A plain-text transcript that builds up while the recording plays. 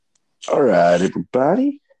All right,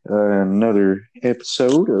 everybody. Another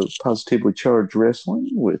episode of Positively Charged Wrestling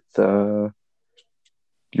with your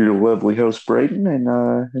lovely host Braden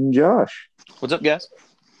and Josh. What's up, guys?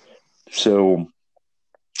 So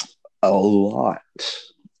a lot,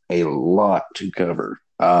 a lot to cover.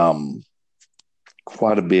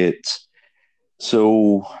 Quite a bit.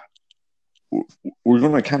 So we're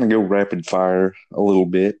going to kind of go rapid fire a little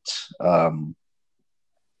bit.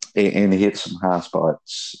 And hit some high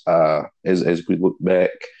spots as we look back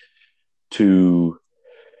to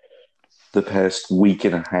the past week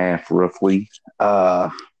and a half, roughly,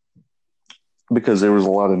 because there was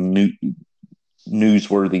a lot of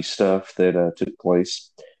newsworthy stuff that took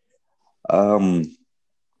place.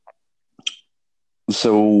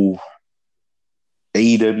 So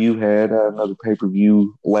AEW had another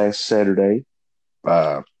pay-per-view last Saturday.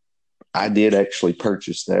 I did actually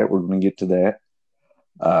purchase that. We're going to get to that.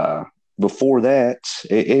 Before that,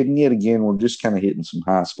 and yet again, we're just kind of hitting some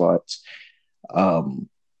high spots. Pac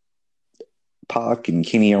and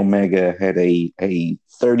Kenny Omega had a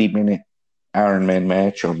 30-minute Iron Man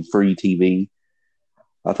match on free TV.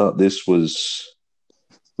 I thought this was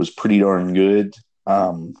pretty darn good.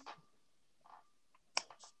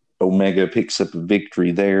 Omega picks up a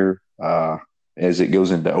victory there as it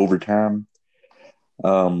goes into overtime.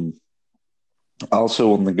 Also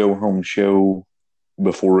on the go home show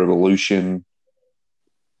before Revolution,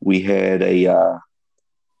 we had a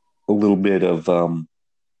little bit of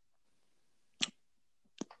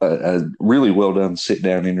a really well done sit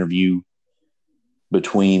down interview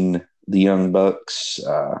between the Young Bucks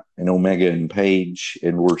and Omega and Page,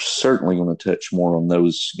 and we're certainly going to touch more on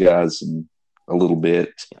those guys in a little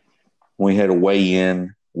bit. We had a weigh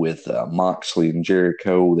in with Moxley and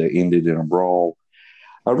Jericho that ended in a brawl.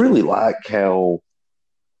 I really like how,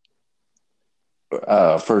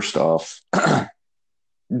 first off,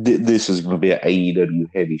 this is going to be an AEW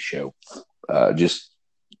heavy show. Just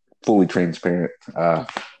fully transparent. I've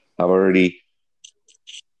already,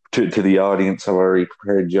 to the audience, I've already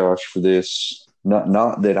prepared Josh for this.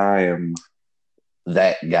 Not that I am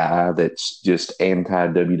that guy that's just anti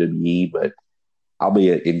WWE, but I'll be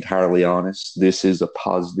entirely honest. This is a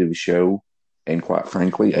positive show, and quite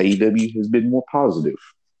frankly, AEW has been more positive.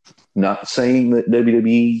 Not saying that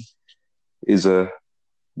WWE is a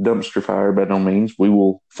dumpster fire by no means. We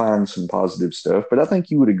will find some positive stuff, but I think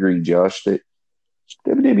you would agree, Josh, that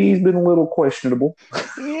WWE's been a little questionable.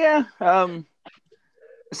 Yeah, it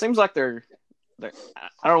seems like they're I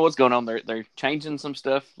don't know what's going on. They're changing some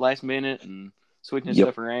stuff last minute and switching Yep.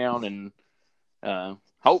 stuff around, and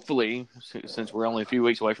hopefully, since we're only a few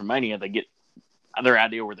weeks away from Mania, they get their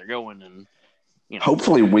idea where they're going, and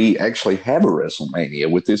Hopefully, we actually have a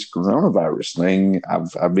WrestleMania with this coronavirus thing.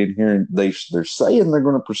 I've been hearing they're saying they're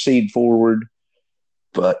going to proceed forward,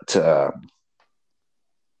 but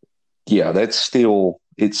yeah, it still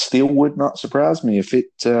would not surprise me if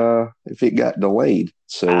it got delayed.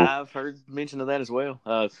 So I've heard mention of that as well.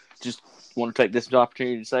 Just want to take this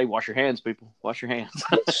opportunity to say, wash your hands, people. Wash your hands.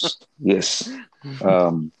 yes,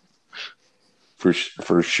 for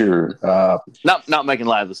sure. Not making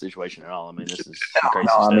light of the situation at all. I mean, this is some crazy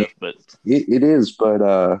I stuff, mean, but it is, but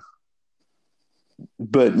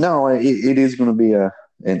no, it is going to be an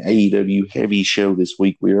AEW heavy show this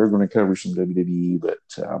week. We are going to cover some WWE, but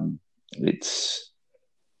it's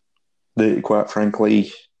quite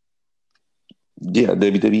frankly, yeah,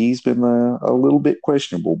 WWE's been a little bit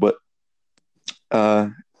questionable. But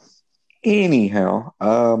anyhow,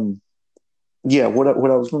 yeah, what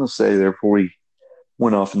I was going to say there before we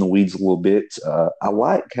went off in the weeds a little bit, I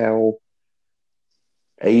like how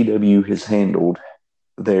AEW has handled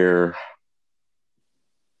their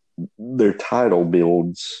title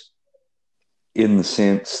builds in the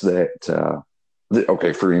sense that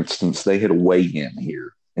okay, for instance, they had a weigh-in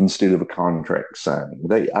here instead of a contract signing.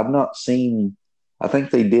 I've not seen. I think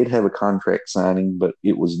they did have a contract signing, but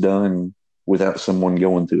it was done without someone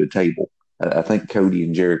going through a table. I think Cody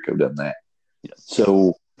and Jericho done that. yeah.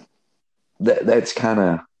 So that's kind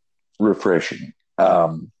of refreshing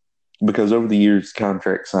because over the years,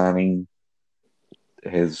 contract signing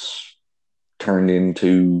has turned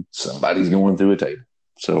into somebody's going through a table.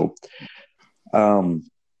 So, so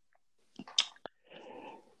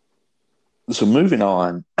moving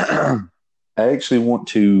on, I actually want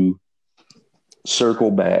to circle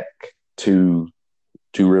back to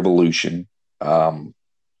Revolution.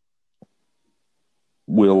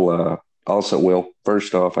 We'll also, well,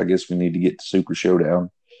 first off, I guess we need to get to Super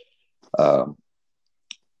Showdown.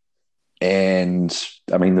 And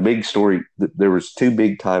I mean, the big story, there was two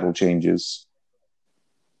big title changes.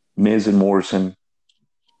 Miz and Morrison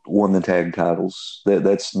won the tag titles.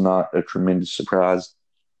 That's not a tremendous surprise.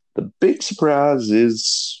 The big surprise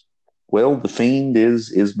is, well, the Fiend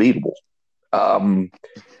is beatable.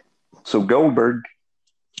 So Goldberg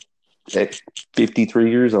at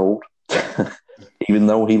 53 years old, even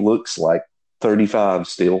though he looks like 35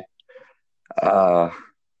 still. Sure,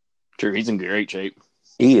 he's in great shape.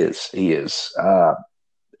 He is. He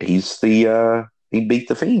beat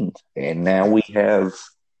the Fiend, and now we have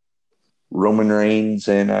Roman Reigns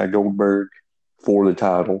and Goldberg for the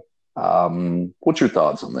title. What's your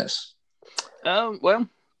thoughts on this? Well,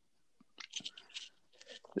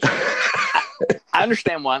 I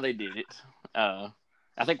understand why they did it. I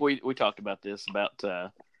think we talked about this about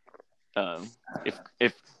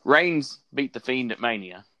if Reigns beat the Fiend at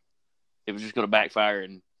Mania, it was just going to backfire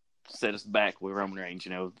and set us back with Roman Reigns.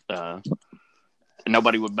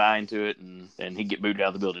 Nobody would buy into it, and he'd get booed out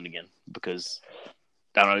of the building again because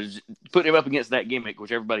I don't know, just put him up against that gimmick,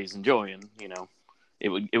 which everybody's enjoying. It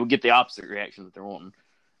would get the opposite reaction that they're wanting.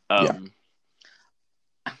 I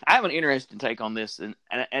have an interesting take on this, and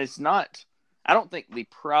it's not. I don't think the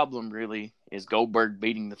problem really is Goldberg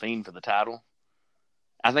beating the Fiend for the title.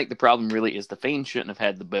 I think the problem really is the Fiend shouldn't have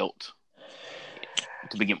had the belt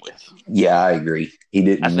to begin with. Yeah, I agree. He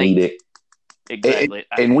didn't need it. Exactly.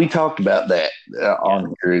 And we talked about that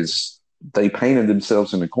on here. Is they painted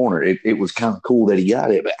themselves in the corner. It was kind of cool that he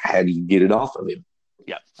got it, but how do you get it off of him?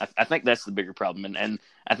 Yeah, I think that's the bigger problem. And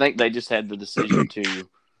I think they just had the decision to,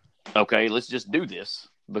 okay, let's just do this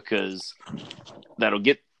because that'll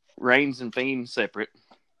get Reigns and Fiend separate.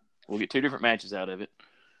 We'll get two different matches out of it.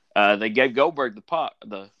 They gave Goldberg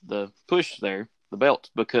the push there, the belt,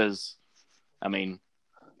 because, I mean,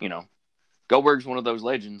 Goldberg's one of those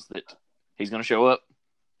legends that he's going to show up,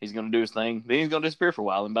 he's going to do his thing, then he's going to disappear for a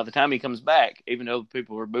while. And by the time he comes back, even though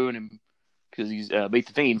people are booing him because he's beat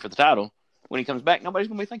the Fiend for the title, when he comes back, nobody's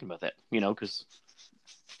going to be thinking about that, because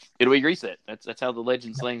it'll be reset. That's how the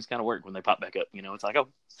Legends things kind of work when they pop back up. It's like, oh,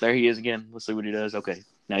 there he is again. Let's see what he does. Okay,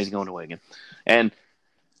 now he's going away again. And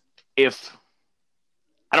if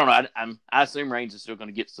I don't know, I assume Reigns is still going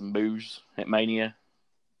to get some boos at Mania,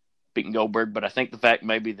 beating Goldberg. But I think the fact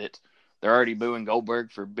maybe that they're already booing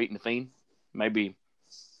Goldberg for beating the Fiend, maybe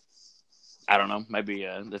I don't know, maybe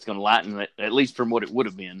that's going to lighten it, at least from what it would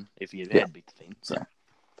have been if he had beat the Fiend. So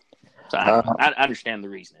I understand the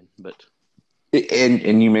reasoning, but.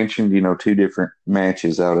 And you mentioned, two different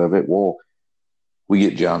matches out of it. Well, we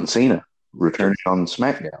get John Cena returning on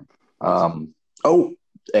SmackDown.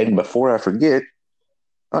 And before I forget,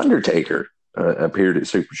 Undertaker appeared at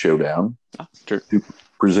Super Showdown to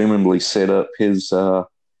presumably set up his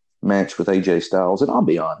match with AJ Styles. And I'll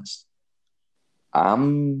be honest,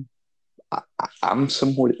 I'm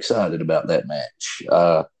somewhat excited about that match.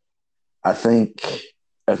 I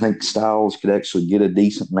think Styles could actually get a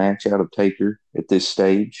decent match out of Taker at this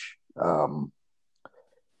stage. So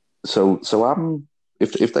I'm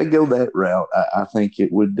if they go that route, I think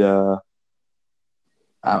it would.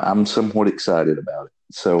 I'm somewhat excited about it.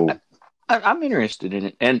 So I'm interested in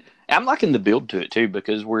it, and I'm liking the build to it too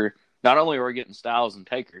because we're not only are we getting Styles and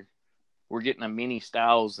Taker, we're getting a mini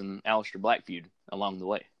Styles and Aleister Black feud along the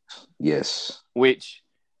way. Yes, which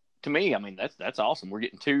to me, I mean that's awesome. We're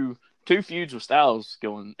getting two feuds with Styles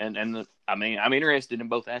going, and I mean I'm interested in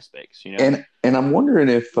both aspects, And I'm wondering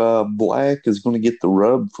if Black is going to get the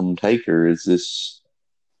rub from Taker. Is this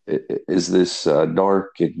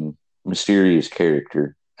dark and mysterious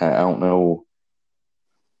character? I don't know.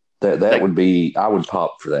 That would be. I would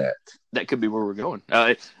pop for that. That could be where we're going.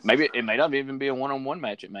 Maybe it may not even be a 1-on-1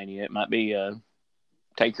 match at Mania. It might be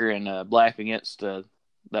Taker and Black against the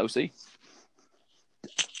OC.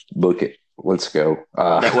 Book it. Let's go.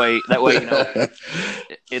 That way,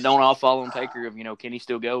 it don't all fall on Taker of can he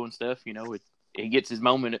still go and stuff. He gets his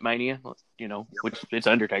moment at Mania. Which it's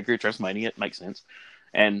Undertaker. It's WrestleMania. It makes sense.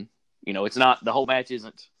 And it's not the whole match.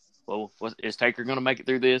 Isn't is Taker going to make it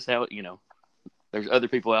through this? How there's other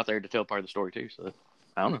people out there to tell part of the story too. So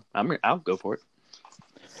I don't know. I'll go for it.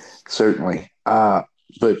 Certainly. But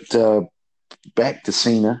back to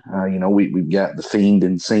Cena. We've got the Fiend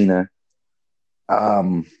and Cena.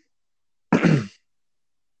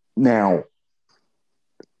 Now,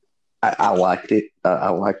 I liked it. I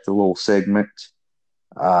liked the little segment.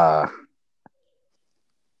 I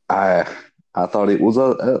thought it was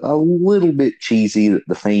a little bit cheesy that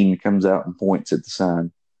the Fiend comes out and points at the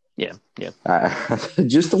sign. Yeah.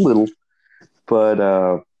 Just a little, but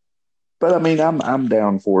I mean, I'm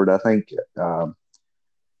down for it. I think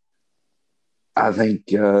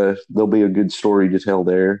there'll be a good story to tell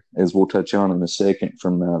there, as we'll touch on in a second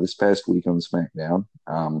from this past week on SmackDown.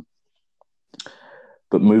 But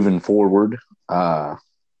moving forward,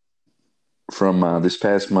 from this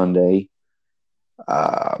past Monday.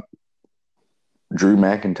 Uh, Drew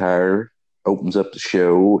McIntyre opens up the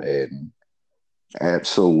show and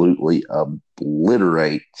absolutely um,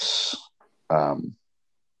 obliterates Brock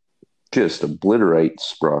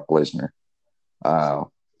Lesnar. Uh,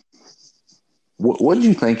 what did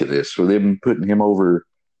you think of this? For them putting him over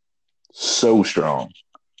so strong?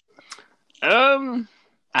 I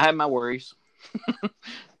have my worries.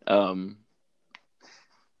 um,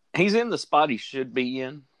 he's in the spot he should be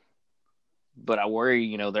in, but I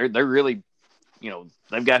worry. They're really,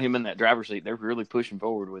 they've got him in that driver's seat. They're really pushing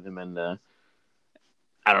forward with him, and I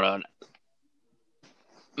don't know.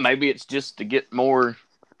 Maybe it's just to get more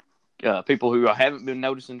people who haven't been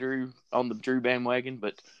noticing Drew on the Drew bandwagon,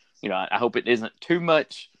 but I hope it isn't too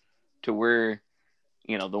much to where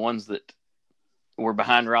the ones that were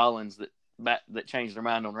behind Rollins that changed their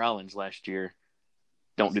mind on Rollins last year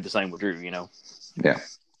don't do the same with Drew. Yeah.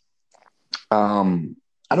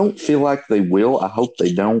 I don't feel like they will. I hope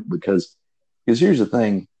they don't because here's the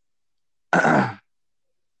thing.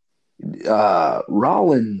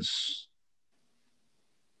 Rollins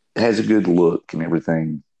has a good look and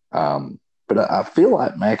everything. But I feel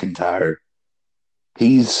like McIntyre,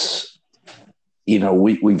 he's,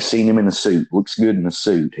 we've seen him in a suit, looks good in a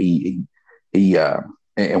suit.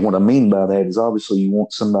 And what I mean by that is obviously you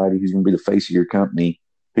want somebody who's going to be the face of your company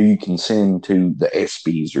who you can send to the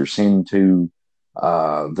ESPYs or send to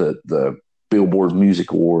the Billboard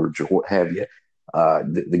Music Awards or what have you.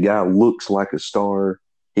 The guy looks like a star.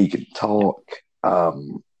 He can talk.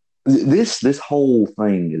 This whole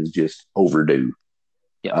thing is just overdue.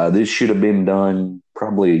 Yeah. This should have been done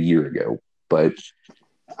probably a year ago, but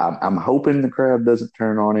I'm hoping the crowd doesn't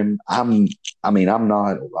turn on him. I'm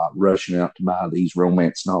not rushing out to buy these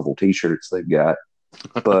romance novel T-shirts they've got,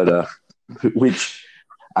 but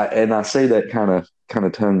I say that kind of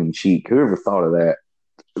tongue in cheek. Whoever thought of that?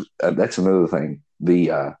 That's another thing.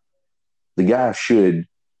 The guy should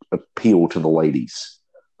appeal to the ladies,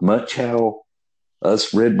 much how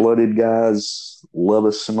us red-blooded guys love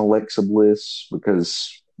us some Alexa Bliss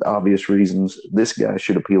because obvious reasons. This guy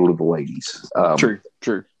should appeal to the ladies. True.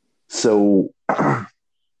 So I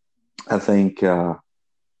think I'm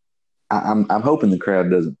hoping the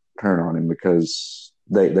crowd doesn't turn on him because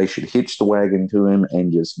they should hitch the wagon to him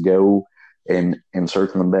and just go and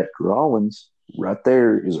circling back to Rollins. Right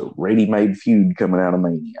there is a ready-made feud coming out of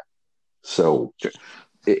Mania. So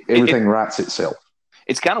everything writes itself.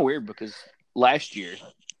 It's kind of weird because last year,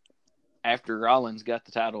 after Rollins got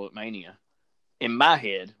the title at Mania, in my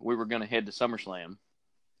head, we were going to head to SummerSlam,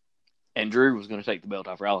 and Drew was going to take the belt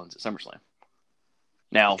off Rollins at SummerSlam.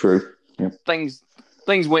 Now, true. Yeah. Things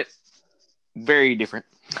went very different.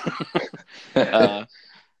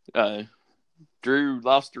 Drew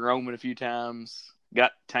lost to Roman a few times,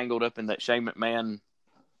 got tangled up in that Shane McMahon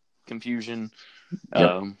confusion.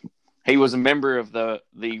 Yep. He was a member of the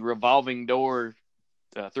revolving door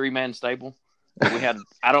 3-man stable. We had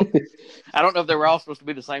I don't know if they were all supposed to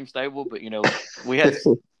be the same stable, but we had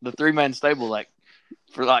the 3-man stable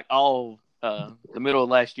for all the middle of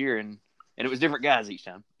last year, and it was different guys each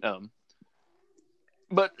time.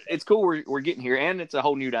 But it's cool we're getting here, and it's a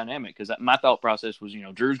whole new dynamic because my thought process was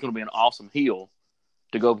Drew's going to be an awesome heel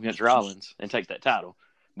to go up against Rollins and take that title.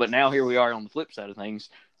 But now here we are on the flip side of things.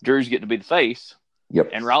 Drew's getting to be the face,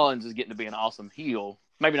 and Rollins is getting to be an awesome heel.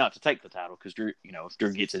 Maybe not to take the title because Drew, if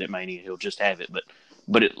Drew gets it at Mania, he'll just have it.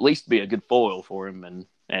 But at least be a good foil for him,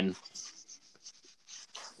 and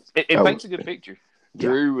it paints a good picture. Yeah.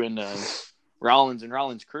 Drew and Rollins and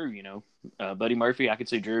Rollins' crew, Buddy Murphy. I could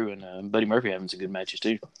see Drew and Buddy Murphy having some good matches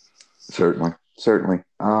too. Certainly.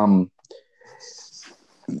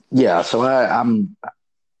 Yeah. So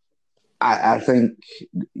I think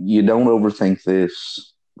you don't overthink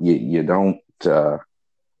this. You don't.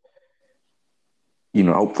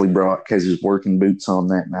 Hopefully Brock has his working boots on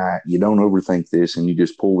that night. You don't overthink this, and you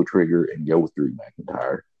just pull the trigger and go with Drew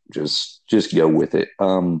McIntyre. Just go with it.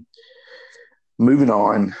 Moving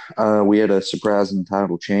on, we had a surprising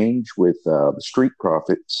title change with the Street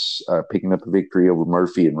Profits picking up a victory over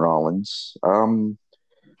Murphy and Rollins.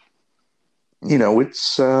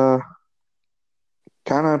 It's kind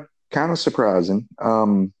of surprising.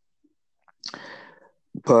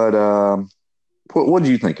 But what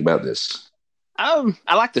do you think about this?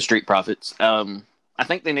 I like the Street Profits. I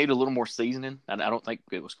think they need a little more seasoning. I don't think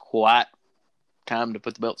it was quite time to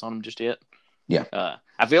put the belts on them just yet. Yeah.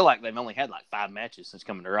 I feel like they've only had 5 matches since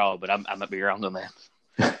coming to Raw, but I might be wrong on that.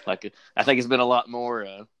 I think it's been a lot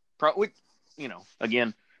more.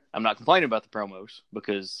 Again, I'm not complaining about the promos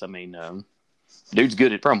because dude's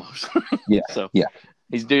good at promos. Yeah. So yeah,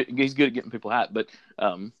 he's good at getting people hyped. But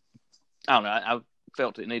I don't know. I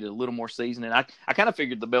felt it needed a little more seasoning. I kind of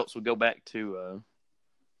figured the belts would go back to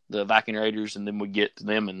the Viking Raiders, and then we'd get to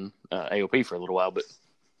them and AOP for a little while. But,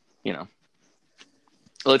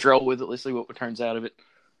 let's roll with it. Let's see what turns out of it.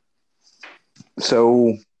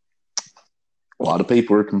 So, a lot of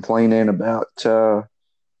people are complaining about our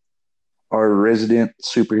resident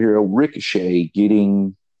superhero Ricochet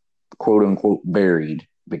getting quote unquote buried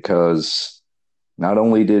because not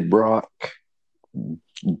only did Brock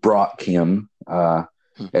him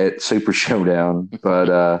at Super Showdown,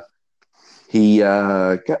 but he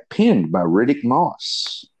got pinned by Riddick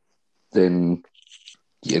Moss. Then,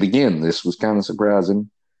 yet again, this was kind of surprising.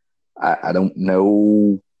 I don't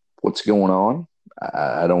know what's going on.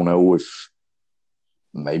 I don't know if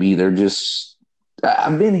maybe they're just.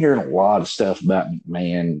 I've been hearing a lot of stuff about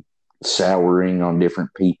McMahon souring on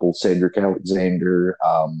different people. Cedric Alexander,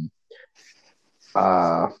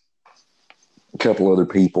 a couple other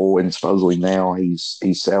people, and supposedly now he's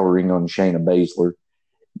souring on Shayna Baszler.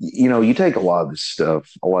 You take a lot of this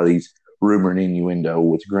stuff, a lot of these rumor and innuendo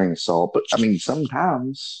with a grain of salt, but I mean,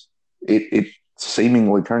 sometimes it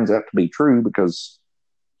seemingly turns out to be true because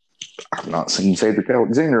I've not seen Cedric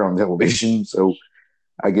Alexander on television, so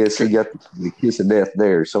I guess he got the kiss of death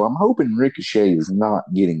there. So I'm hoping Ricochet is not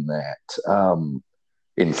getting that.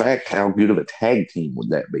 In fact, how good of a tag team would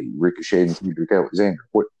that be? Ricochet and Cedric Alexander.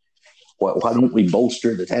 Why don't we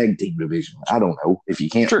bolster the tag team division? I don't know. If you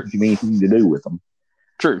can't have anything to do with them.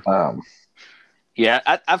 True.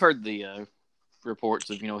 Yeah, I've heard the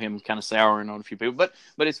reports of him kind of souring on a few people, but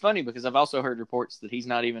it's funny because I've also heard reports that he's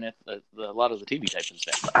not even at a lot of the TV taping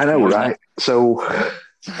staff. I know, right? So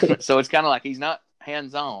it's kind of like he's not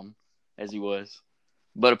hands-on as he was,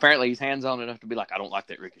 but apparently he's hands-on enough to be like, I don't like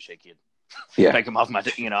that Ricochet kid. Yeah, take him off my.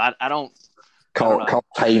 I don't call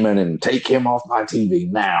Heyman and take him off my TV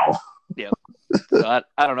now. Yeah, so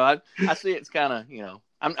I don't know. I see it's kind of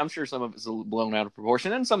I'm sure some of it's blown out of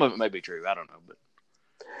proportion, and some of it may be true. I don't know, but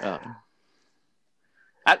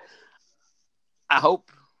I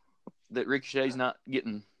hope that Ricochet's not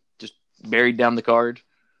getting just buried down the card.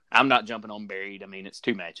 I'm not jumping on buried. I mean, it's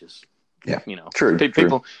 2 matches. Yeah, true.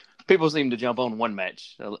 People seem to jump on one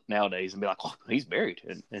match nowadays and be like, "Oh, he's buried,"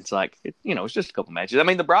 and it's like, it's just a couple matches. I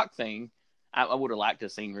mean, the Brock thing, I would have liked to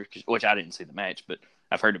have seen Ricochet, which I didn't see the match, but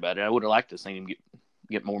I've heard about it. I would have liked to have seen him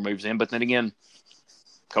get more moves in, but then again,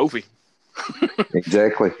 Kofi.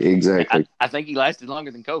 Exactly. I think he lasted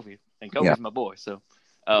longer than Kofi, and Kofi's my boy. So,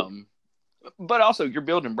 but also you're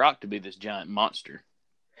building Brock to be this giant monster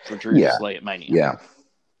for Drew to slay at Mania. Yeah.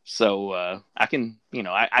 So I can,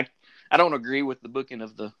 I don't agree with the booking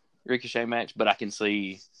of the Ricochet match, but I can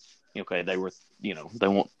see, okay, they were, they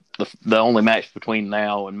want the only match between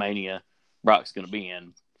now and Mania Brock's going to be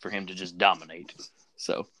in for him to just dominate.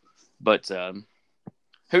 So, but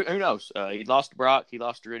who knows? He lost to Brock. He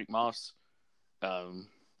lost to Riddick Moss.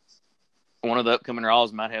 One of the upcoming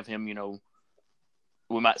Raws might have him,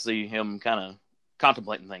 we might see him kind of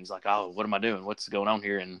contemplating things like, oh, what am I doing? What's going on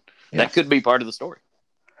here? And that could be part of the story.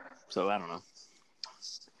 So I don't know.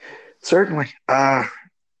 Certainly.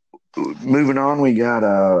 Moving on, we got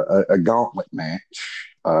a gauntlet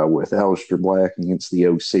match with Aleister Black against the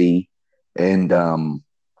OC. And,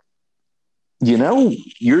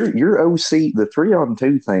 your OC, the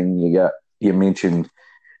 3-on-2 thing you mentioned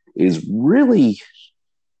is really,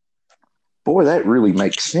 boy, that really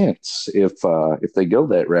makes sense if they go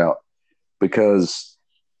that route, because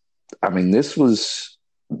I mean, this was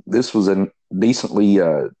a decently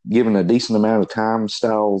given a decent amount of time.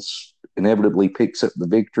 Styles inevitably picks up the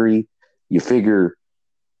victory. You figure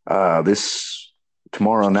this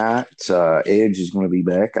tomorrow night, Edge is going to be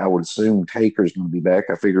back. I would assume Taker's going to be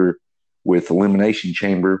back. I figure with Elimination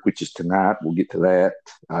Chamber, which is tonight, we'll get to that.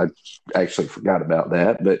 I actually forgot about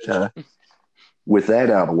that, but with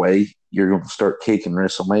that out of the way, you're going to start kicking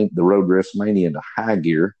the road to WrestleMania into high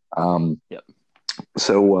gear. Yep.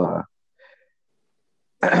 So,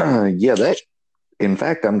 that. In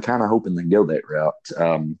fact, I'm kind of hoping they go that route.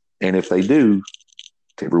 And if they do,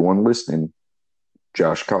 to everyone listening,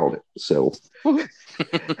 Josh called it. So, good.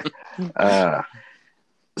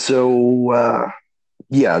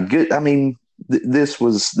 I mean, this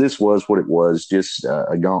was what it was. Just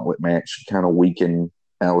a gauntlet match, kind of weaken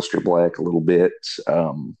Aleister Black a little bit,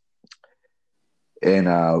 and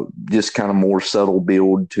just kind of more subtle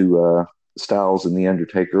build to Styles and the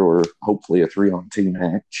Undertaker, or hopefully a 3-on-2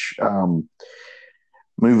 match.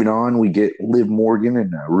 Moving on, we get Liv Morgan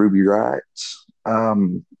and Ruby Riott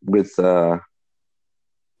with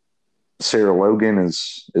Sarah Logan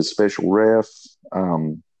as special ref.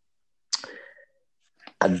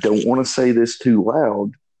 I don't want to say this too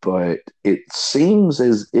loud, but it seems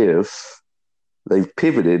as if they've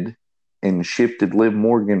pivoted and shifted Liv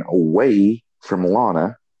Morgan away from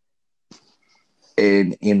Lana.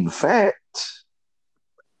 And in fact,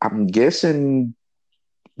 I'm guessing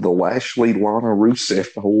the Lashley Lana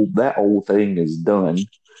Rusev that whole thing is done.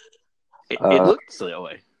 It looks that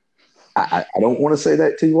way. I don't want to say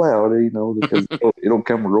that too loud, because it'll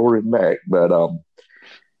come roaring back. But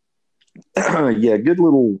yeah, good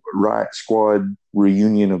little Riot Squad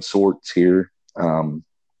reunion of sorts here. And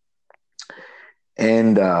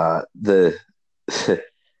the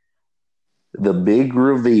the big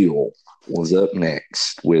reveal was up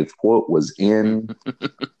next with what was in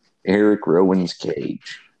Eric Rowan's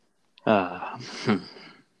cage. And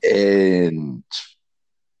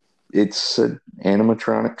it's an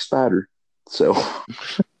animatronic spider. So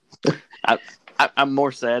I'm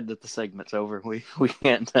more sad that the segment's over. We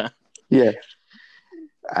can't. Yeah,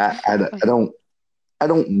 I don't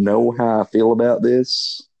know how I feel about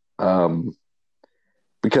this.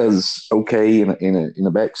 Because okay, in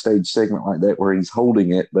a backstage segment like that where he's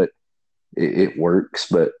holding it, but it works.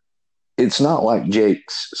 But it's not like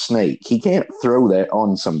Jake's snake. He can't throw that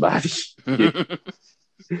on somebody.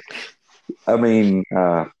 I mean,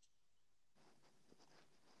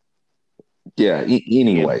 yeah.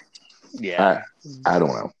 Anyway, yeah. I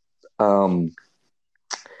don't know.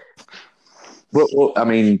 Well, I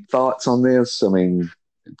mean, thoughts on this? I mean,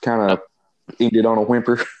 kind of ended on a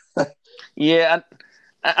whimper. Yeah,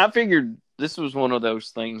 I figured this was one of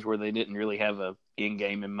those things where they didn't really have a end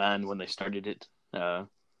game in mind when they started it. And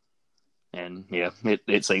yeah,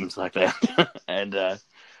 it seems like that. And like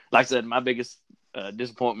I said, my biggest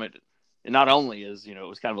disappointment, not only is, it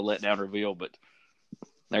was kind of a letdown reveal, but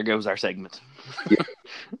there goes our segment. Yeah,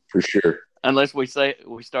 for sure. Unless we start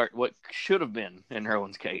what should have been in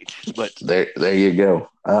Rowan's cage. But there you go.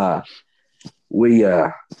 We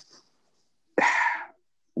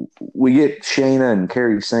get Shayna and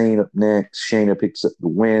Kairi Sane up next. Shayna picks up the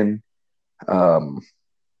win. And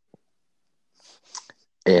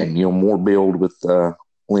more build with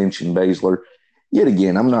Lynch and Baszler. Yet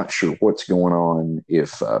again, I'm not sure what's going on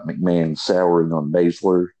if McMahon's souring on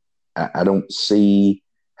Baszler. I don't see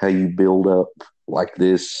how you build up like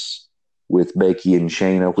this with Becky and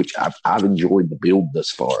Shayna, which I've enjoyed the build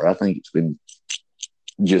thus far. I think it's been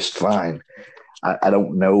just fine. I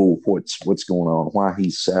don't know what's going on, why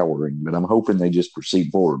he's souring, but I'm hoping they just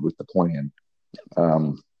proceed forward with the plan.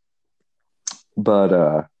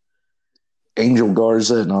 But Angel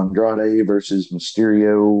Garza and Andrade versus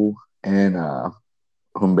Mysterio and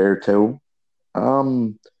Humberto.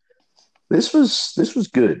 This was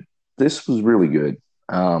good. This was really good.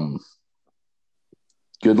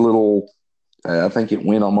 Good little. I think it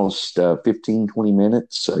went almost 15, 20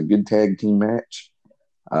 minutes. A good tag team match.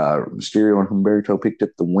 Mysterio and Humberto picked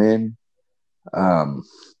up the win. And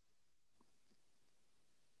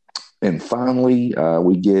finally,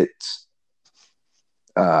 we get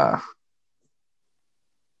Beth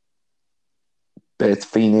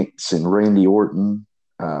Phoenix and Randy Orton.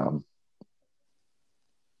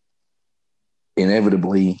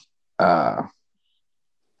 Inevitably,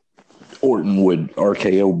 Orton would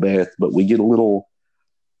RKO Beth, but we get a little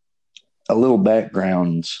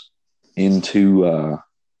background into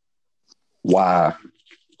why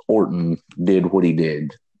Orton did what he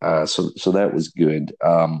did. So that was good.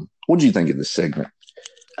 What did you think of this segment?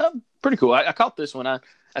 Pretty cool. I caught this one. I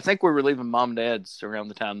think we were leaving Mom and Dad's around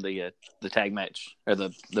the time the tag match or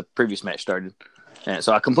the previous match started. And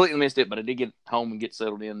so I completely missed it, but I did get home and get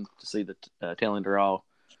settled in to see the tail end of Raw.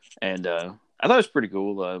 And I thought it was pretty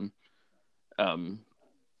cool. Like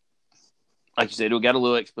you said, we got a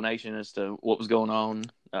little explanation as to what was going on.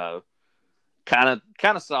 Kind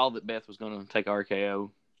of saw that Beth was going to take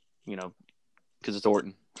RKO, because it's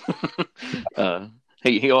Orton.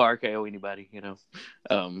 He'll RKO anybody,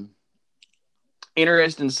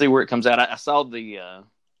 Interesting to see where it comes out. I saw the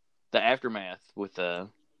aftermath with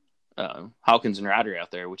Hawkins and Ryder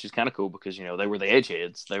out there, which is kind of cool because they were the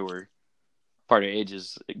Edgeheads. They were part of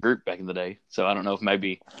Edge's group back in the day. So I don't know if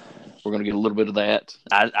maybe we're going to get a little bit of that.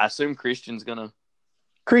 I assume Christian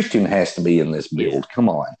has to be in this build. Yeah. Come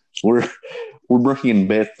on, we're bringing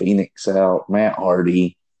Beth Phoenix out, Matt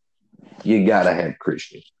Hardy. You got to have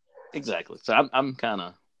Christian. Exactly. So I'm kind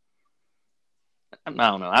of. I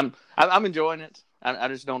don't know. I'm enjoying it. I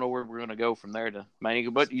just don't know where we're going to go from there to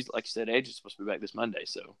Mania. But like you said, Edge is supposed to be back this Monday,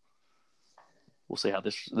 so we'll see how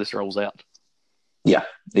this rolls out. Yeah,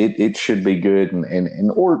 it should be good,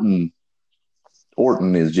 and Orton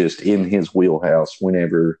is just in his wheelhouse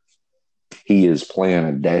whenever he is playing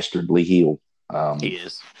a dastardly heel. He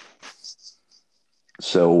is.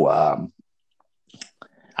 So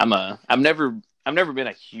I've never I've never been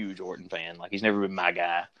a huge Orton fan. Like he's never been my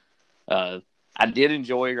guy. I did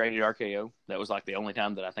enjoy Rated RKO. That was like the only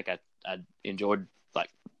time that I think I enjoyed like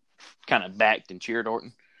kind of backed and cheered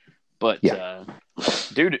Orton. But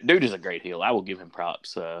dude is a great heel. I will give him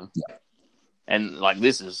props. And like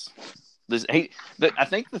this. I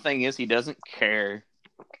think the thing is he doesn't care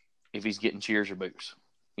if he's getting cheers or boos.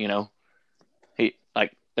 You know, he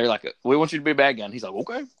like they're like, we want you to be a bad guy. And he's like,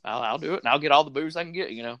 okay, I'll do it, and I'll get all the boos I can get.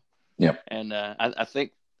 You know. Yeah. And I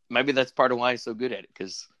think maybe that's part of why he's so good at it,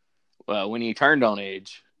 because when he turned on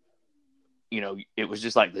Edge, you know, it was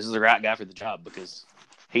just like, this is the right guy for the job, because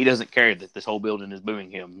he doesn't care that this whole building is booing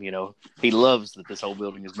him. You know, he loves that this whole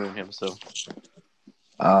building is booing him. So,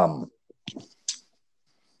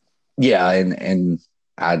 yeah, and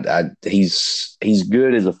he's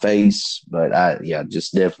good as a face, but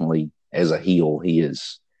just definitely as a heel, he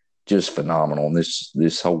is just phenomenal. And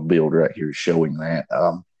this whole build right here is showing that.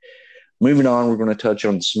 Moving on, we're going to touch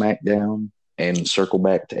on SmackDown and circle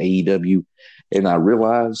back to AEW. And I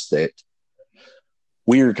realized that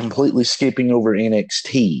we are completely skipping over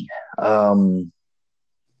NXT.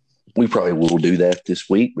 We probably will do that this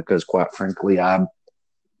week because, quite frankly, I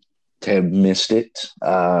have missed it.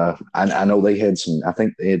 I know they had I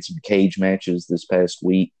think they had some cage matches this past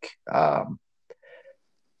week.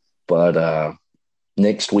 But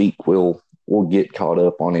next week we'll get caught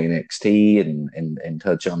up on NXT and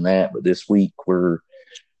touch on that. But this week we're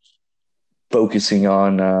focusing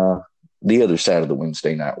on the other side of the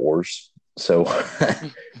Wednesday Night Wars. So,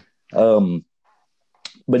 but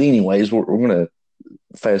anyways, we're going to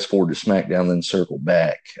fast forward to SmackDown, then circle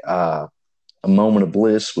back. A moment of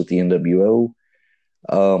bliss with the NWO.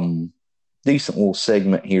 Decent little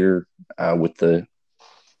segment here with the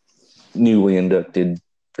newly inducted,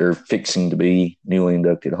 or fixing to be newly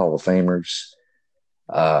inducted Hall of Famers.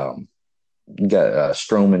 Got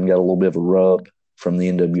Strowman got a little bit of a rub from the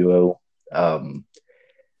NWO.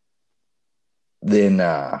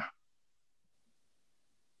 Then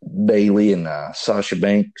Bayley and Sasha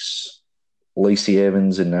Banks, Lacey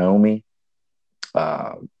Evans and Naomi.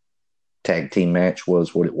 Tag team match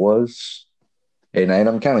was what it was. And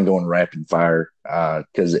I'm kind of going rapid fire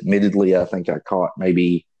because admittedly, I think I caught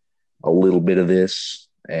maybe a little bit of this.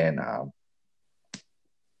 And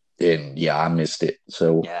yeah, I missed it.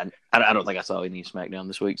 So yeah, I don't think I saw any SmackDown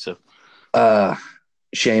this week. So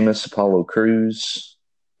Sheamus, Apollo Crews,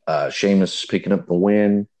 Sheamus picking up the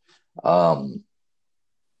win.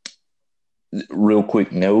 Real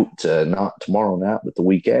quick note, not tomorrow night, but the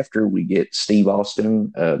week after, we get Steve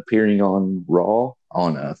Austin appearing on Raw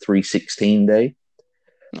on a 3/16 day.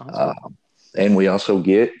 Cool. And we also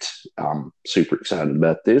get, I'm super excited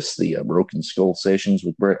about this, the Broken Skull sessions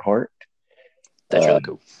with Bret Hart. That's really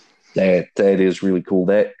cool. That is really cool.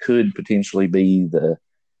 That could potentially be the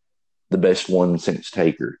best one since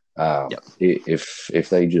Taker. If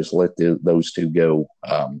they just let those two go.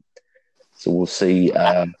 So we'll see.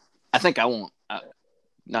 I think I want,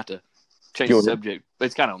 not to change the subject, but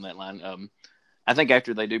it's kind of on that line. I think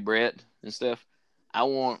after they do Bret and stuff, I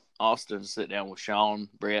want Austin to sit down with Shawn,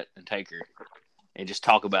 Bret, and Taker and just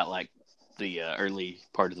talk about like the early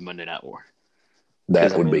part of the Monday Night War.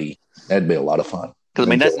 That'd be a lot of fun. Because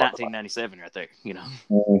that's 1997 right there, you know.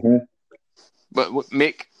 Mm-hmm. But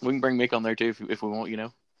Mick, we can bring Mick on there too if we want, you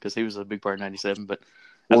know, because he was a big part of 97. But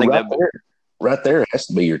I think right there has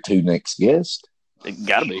to be your two next guests. It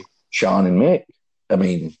got to be Shawn and Mick. I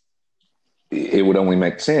mean, it would only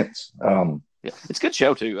make sense. Yeah, it's a good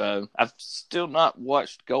show too. I've still not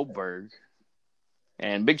watched Goldberg,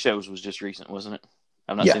 and Big Show's was just recent, wasn't it?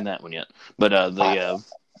 I've not seen that one yet. But the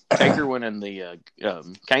Taker one and the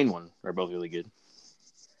Kane one are both really good.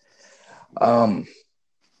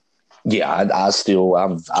 Yeah, I've still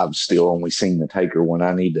only seen the Taker one.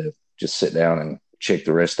 I need to just sit down and check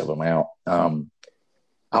the rest of them out.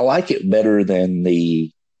 I like it better than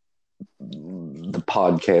the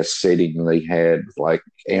podcast setting they had, like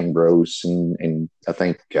Ambrose and I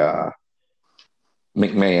think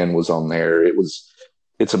McMahon was on there.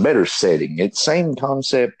 It's a better setting. It's same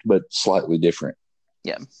concept but slightly different.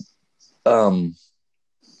 Yeah.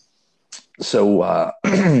 So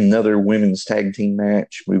another women's tag team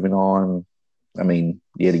match. Moving on. I mean,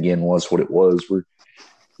 yet again, was what it was. We're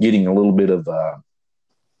getting a little bit of a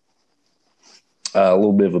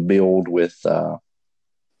build with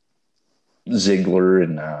Ziggler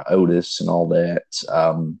and Otis and all that.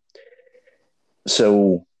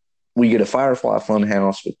 So we get a Firefly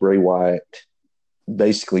Funhouse with Bray Wyatt,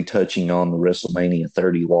 basically touching on the WrestleMania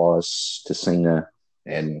 30 loss to Cena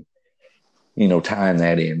and, you know, tying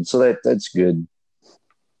that in. So that's good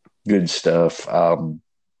stuff.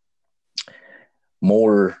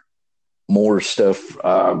 More more stuff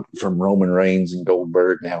from Roman Reigns and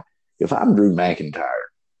Goldberg. Now, if I'm Drew McIntyre,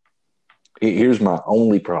 here's my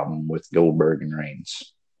only problem with Goldberg and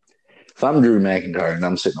Reigns. If I'm Drew McIntyre and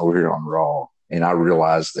I'm sitting over here on Raw and I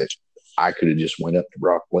realize that I could have just went up to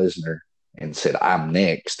Brock Lesnar and said, I'm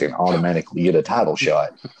next, and automatically get a title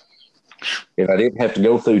shot, if I didn't have to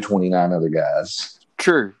go through 29 other guys.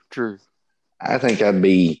 True. I think I'd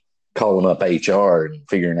be calling up HR and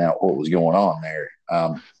figuring out what was going on there.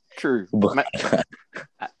 True. But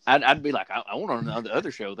I'd be like, I want on the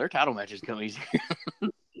other show. Their title matches come easier.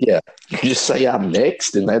 yeah, you just say I'm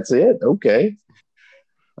next and that's it. Okay.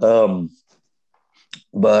 But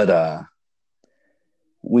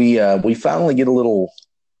we finally get a little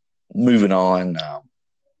moving on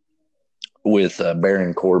with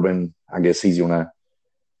Baron Corbin. I guess he's gonna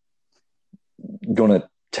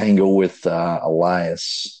tangle with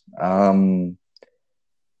Elias.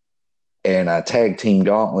 And a tag team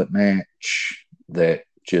gauntlet match that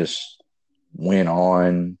just went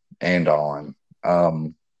on and on.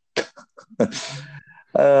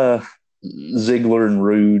 Ziggler and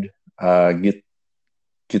Rude get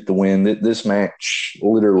the win. This match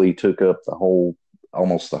literally took up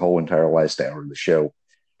almost the whole entire last hour of the show.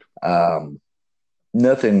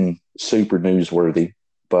 Nothing super newsworthy,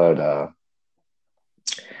 but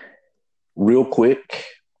real quick,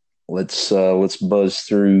 let's buzz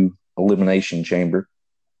through Elimination Chamber.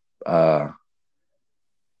 And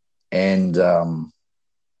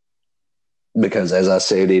because as I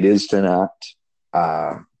said, it is tonight.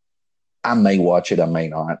 I may watch it, I may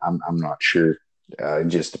not. I'm not sure. It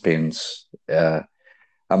just depends. I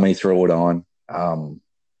may throw it on.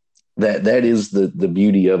 That is the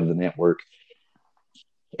beauty of the network.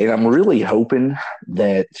 And I'm really hoping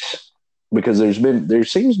that, because there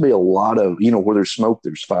seems to be a lot of, where there's smoke,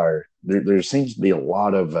 there's fire. There seems to be a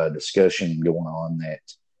lot of discussion going on that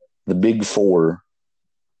the big four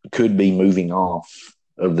could be moving off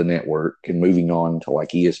of the network and moving on to like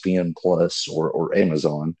ESPN Plus or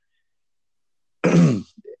Amazon.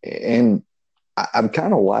 And I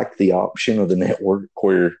kind of like the option of the network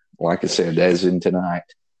where, like I said, as in tonight,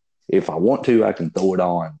 if I want to, I can throw it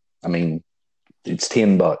on. I mean, it's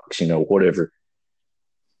 $10, whatever.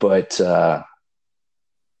 But,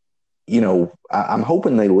 I'm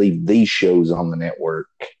hoping they leave these shows on the network.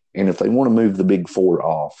 And if they want to move the big four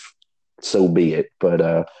off, so be it.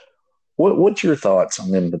 But what's your thoughts on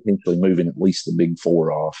them potentially moving at least the big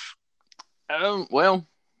four off? Well,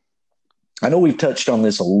 I know we've touched on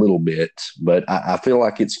this a little bit, but I feel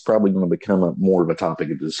like it's probably going to become more of a topic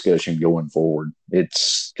of discussion going forward.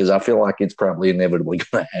 It's because I feel like it's probably inevitably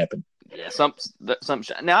going to happen. Yeah, some.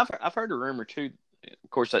 Now I've heard a rumor too. Of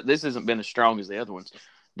course, this hasn't been as strong as the other ones.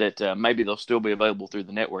 That maybe they'll still be available through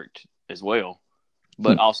the network as well,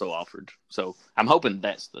 but also offered. So I'm hoping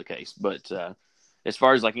that's the case. But as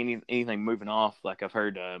far as like anything moving off, like I've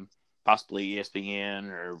heard possibly ESPN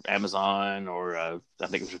or Amazon, or I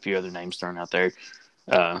think there's a few other names thrown out there.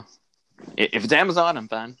 If it's Amazon, I'm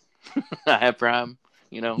fine. I have Prime,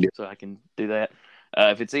 so I can do that.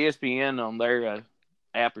 If it's ESPN on their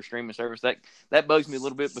app or streaming service, that bugs me a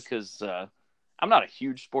little bit because I'm not a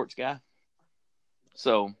huge sports guy.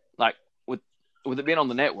 So, like, with it being on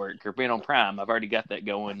the network or being on Prime, I've already got that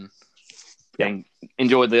going and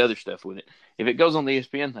enjoyed the other stuff with it. If it goes on the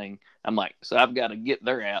ESPN thing, I'm like, so I've got to get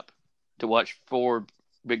their app to watch 4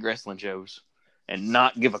 big wrestling shows and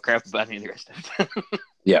not give a crap about any of the rest of it.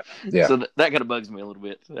 Yeah. So that kind of bugs me a little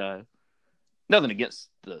bit. Nothing against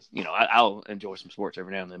I'll enjoy some sports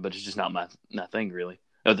every now and then, but it's just not my thing really,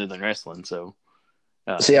 other than wrestling. So,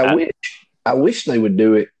 see, I wish they would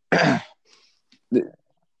do it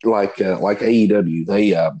like AEW.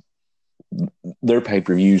 They their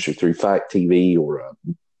pay-per-views are through Fight TV or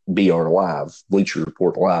BR Live, Bleacher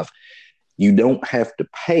Report Live. You don't have to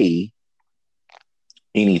pay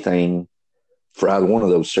anything for either one of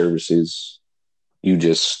those services. You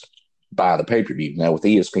just buy the pay-per-view. Now with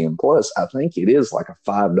ESPN Plus, I think it is like a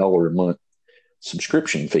 $5 a month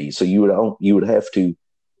subscription fee. So you would have to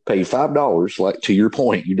pay $5. Like to your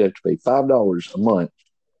point, you'd have to pay $5 a month,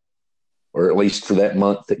 or at least for that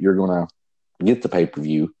month that you're going to get the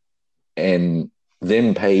pay-per-view, and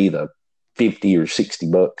then pay the $50 or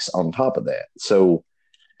 $60 on top of that. So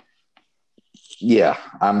yeah,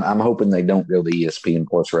 I'm hoping they don't go the ESPN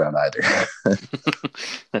Plus route either.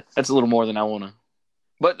 That's a little more than I want to.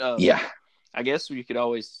 But yeah, I guess you could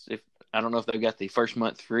always, if I don't know if they've got the first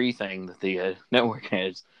month free thing that the network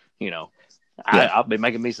has, I'll be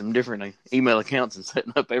making me some different email accounts and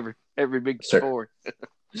setting up every big four.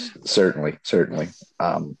 Certainly.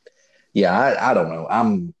 I don't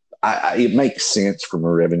know. it makes sense from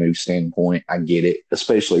a revenue standpoint. I get it,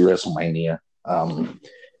 especially WrestleMania.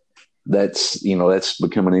 That's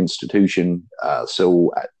become an institution.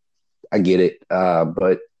 So I get it,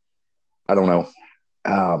 but I don't know.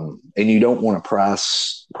 And you don't want to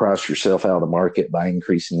price yourself out of the market by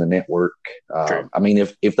increasing the network. I mean,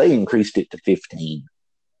 if they increased it to $15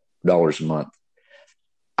 a month,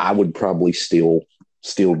 I would probably still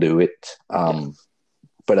do it.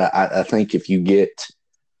 But I think if you get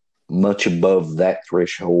much above that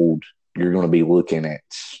threshold, you're going to be looking at,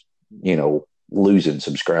 losing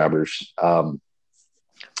subscribers. But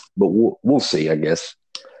we'll see, I guess.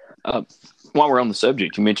 While we're on the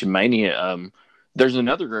subject, you mentioned Mania. There's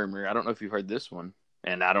another rumor. I don't know if you've heard this one,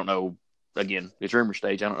 and I don't know. Again, it's rumor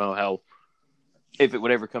stage. I don't know if it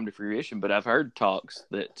would ever come to fruition, but I've heard talks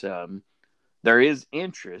that there is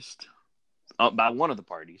interest by one of the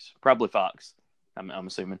parties, probably Fox. I'm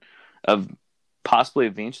assuming, of possibly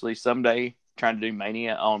eventually someday trying to do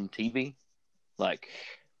Mania on TV,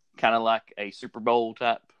 kind of like a Super Bowl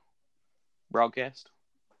type broadcast.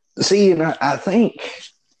 See, and I think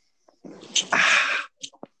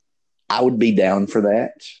I would be down for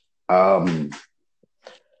that. And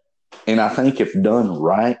I think if done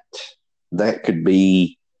right, that could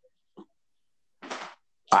be.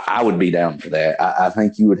 I would be down for that. I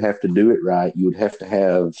think you would have to do it right. You would have to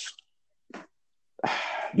have.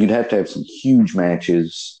 You'd have to have some huge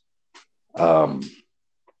matches, and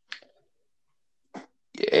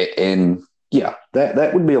yeah,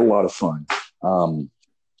 that would be a lot of fun.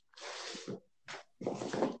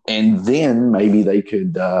 And then maybe they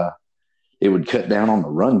could. It would cut down on the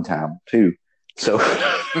runtime too. So,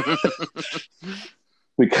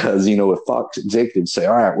 because if Fox executives say,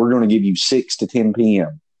 "All right, we're going to give you 6 to 10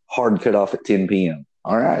 p.m. hard cut off at 10 p.m."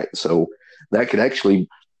 All right, so that could actually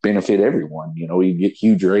benefit everyone. You get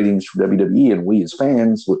huge ratings for WWE, and we as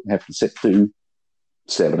fans wouldn't have to sit through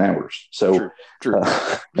 7 hours. So, true.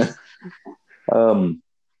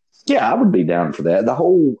 Yeah, I would be down for that.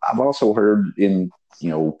 I've also heard a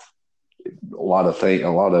lot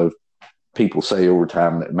of people say over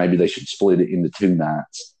time that maybe they should split it into 2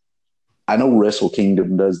 nights. I know Wrestle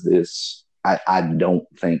Kingdom does this. I don't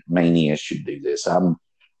think Mania should do this. I'm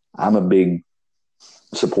a big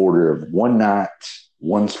supporter of one night,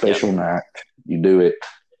 one special night. You do it.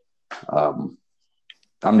 I'm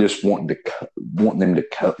just wanting them to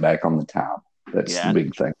cut back on the time. That's the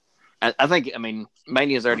big thing. I think,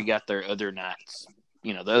 Mania's already got their other nights,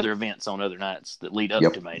 the other events on other nights that lead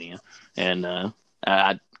up to Mania. And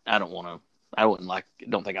I don't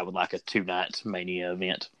think I would like a 2-night Mania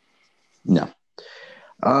event. No.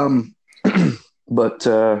 But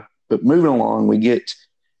moving along, we get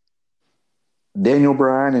Daniel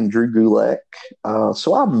Bryan and Drew Gulak.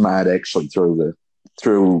 So I might actually throw the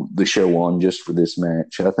show on just for this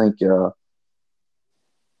match. I think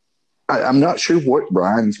I'm not sure what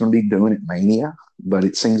Bryan's going to be doing at Mania, but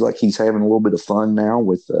it seems like he's having a little bit of fun now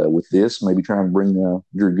with this. Maybe trying to bring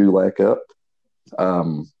Drew Gulak up.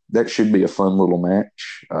 That should be a fun little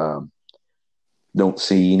match. Don't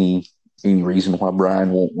see any reason why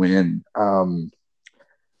Bryan won't win.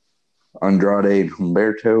 Andrade and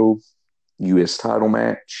Humberto, U.S. title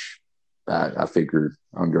match. I figure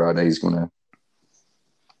Andrade's going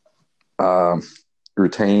to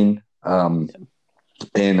retain. And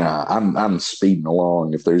I'm speeding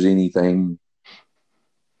along. If there's anything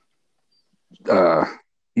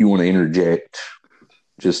you want to interject,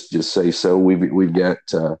 just say so. We've got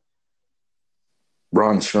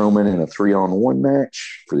Braun Strowman in a 3-on-1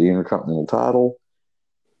 match for the Intercontinental title.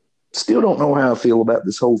 Still don't know how I feel about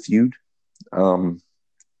this whole feud. I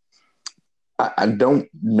don't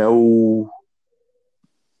know.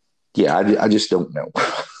 Yeah, I just don't know.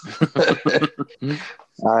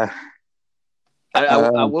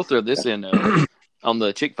 I will throw this in on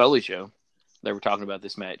the Chick Foley show. They were talking about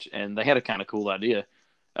this match, and they had a kind of cool idea.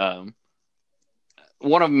 One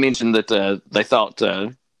of them mentioned that they thought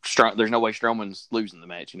there's no way Strowman's losing the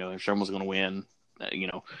match. If Strowman's going to win,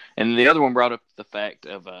 And the other one brought up the fact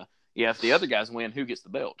of, if the other guys win, who gets the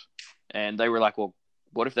belt? And they were like, well,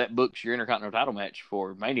 what if that books your Intercontinental title match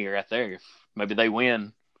for Mania right there? If maybe they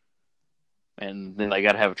win, and then they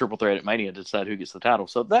got to have a triple threat at Mania to decide who gets the title.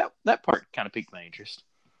 So that part kind of piqued my interest.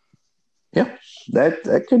 Yeah,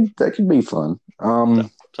 that could be fun. So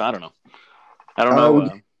I don't know. I don't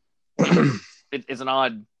know. It's an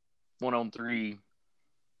odd 1-on-3.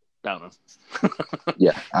 I don't know.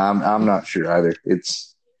 Yeah, I'm not sure either.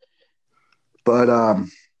 But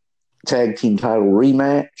tag team title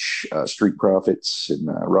rematch, Street Profits and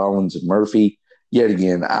Rollins and Murphy. Yet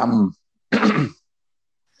again, I'm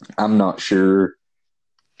not sure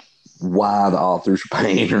why the authors of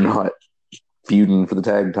pain are not feuding for the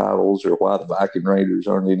tag titles or why the Viking Raiders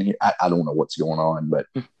aren't in here. I don't know what's going on, but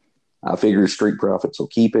I figure Street Profits will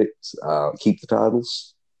keep it, keep the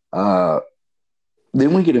titles.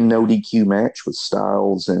 Then we get a no DQ match with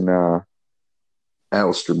Styles and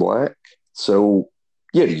Aleister Black. So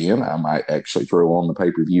yet again, I might actually throw on the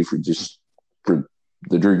pay-per-view for the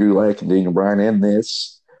Drew Gulak and Daniel Bryan and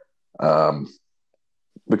this.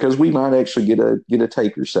 Because we might actually get a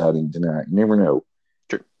Taker sighting tonight. You never know.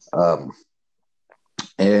 Sure.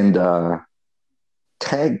 And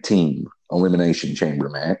tag team elimination chamber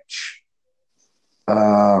match.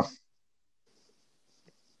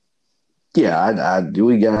 We got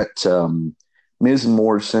Miz and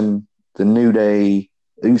Morrison, the New Day,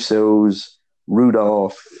 Usos,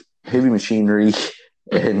 Rudolph, Heavy Machinery,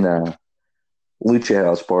 and Lucha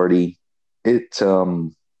House Party.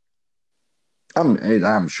 I'm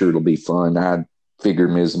sure it'll be fun. I figure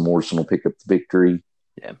Miz and Morrison will pick up the victory.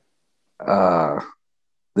 Yeah.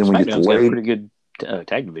 Then we get the SmackDown's got a pretty good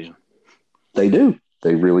tag division. They do.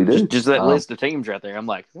 They really do. Just that list of teams right there. I'm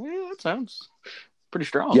like, that sounds pretty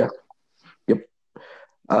strong. Yeah. Yep.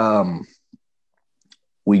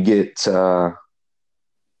 We get a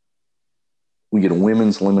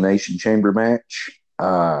women's elimination chamber match.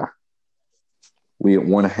 We get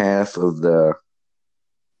one half of the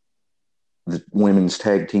women's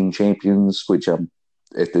tag team champions, which I'm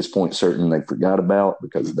at this point certain they forgot about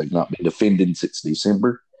because they've not been defended since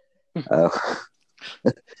December.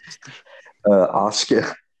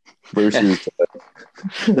 Asuka versus.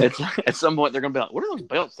 At some point, they're going to be like, what are those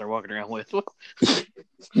belts they're walking around with?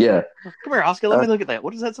 Yeah. Come here, Asuka. Let me look at that.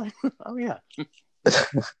 What does that say? Oh, yeah.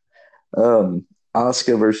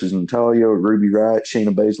 Asuka versus Natalya, Ruby Riott,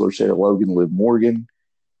 Shayna Baszler, Sarah Logan, Liv Morgan.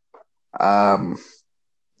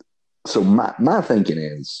 So my thinking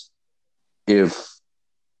is,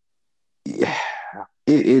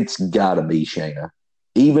 it's got to be Shayna.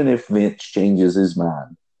 Even if Vince changes his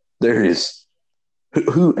mind, there is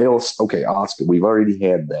who else? Okay, Asuka, we've already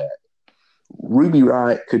had that. Ruby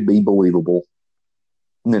Riott could be believable.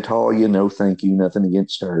 Natalya, no thank you, nothing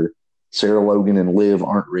against her. Sarah Logan and Liv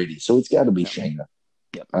aren't ready, so it's got to be Shayna.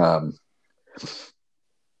 Yep.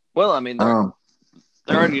 Well, I mean, they're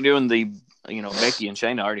already doing the, Becky and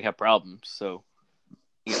Shayna already have problems, so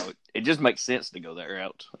it just makes sense to go that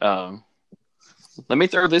route. Let me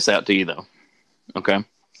throw this out to you though. Okay.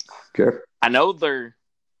 I know they're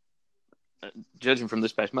judging from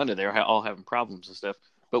this past Monday, they're all having problems and stuff.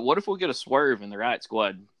 But what if we get a swerve and the Riot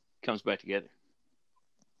Squad comes back together?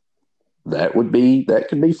 That could be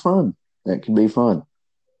fun. That could be fun.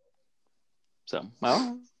 So,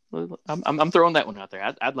 I'm throwing that one out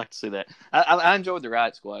there. I'd like to see that. I enjoyed the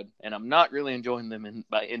Riot Squad, and I'm not really enjoying them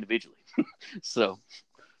individually. So,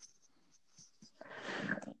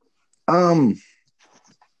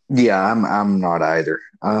 yeah, I'm not either.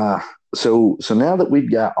 So now that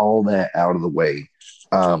we've got all that out of the way,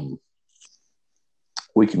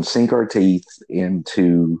 we can sink our teeth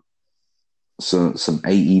into some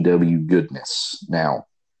AEW goodness. Now,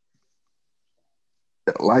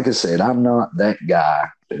 like I said, I'm not that guy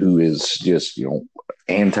who is just,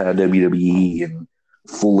 anti WWE and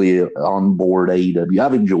fully on board AEW.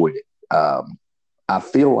 I've enjoyed it. I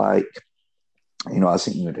feel like, I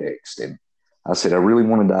sent you a text and I said, I really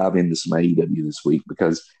want to dive into some AEW this week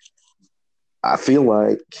because I feel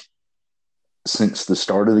like since the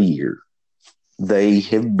start of the year, they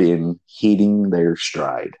have been hitting their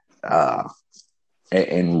stride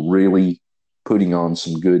and really putting on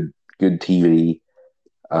some good TV.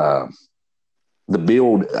 The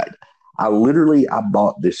build, I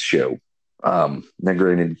bought this show. Now,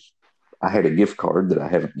 granted, I had a gift card that I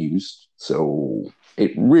haven't used, so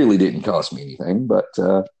it really didn't cost me anything, but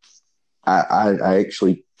I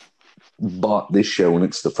actually bought this show, and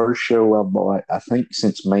it's the first show I bought, I think,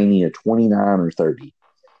 since Mania 29 or 30.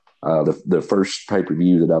 The first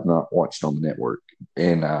pay-per-view that I've not watched on the network.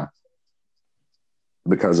 And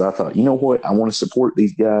because I thought, you know what? I want to support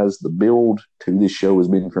these guys. The build to this show has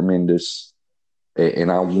been tremendous,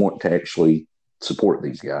 and I want to actually support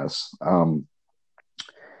these guys. I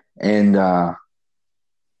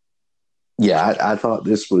thought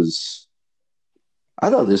this was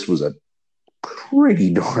a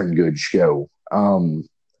pretty darn good show. We'll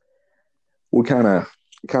kind of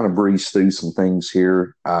breeze through some things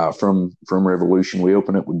here from Revolution. We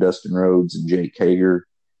open up with Dustin Rhodes and Jake Hager.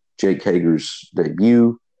 Jake Hager's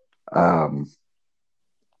debut, of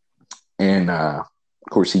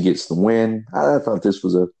course he gets the win. I thought this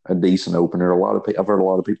was a decent opener. I've heard a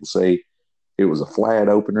lot of people say it was a flat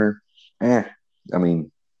opener. I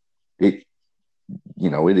mean, it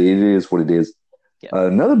is what it is. Yeah.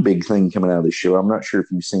 Another big thing coming out of this show, I'm not sure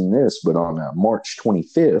if you've seen this, but on March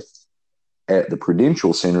 25th at the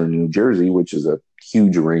Prudential Center in New Jersey, which is a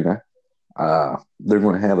huge arena, they're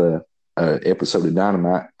going to have a episode of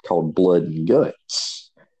Dynamite called Blood and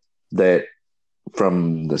Guts that,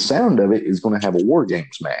 from the sound of it, is going to have a War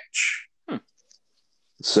Games match.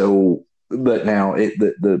 So, but now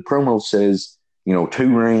the promo says, 2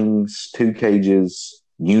 rings, 2 cages,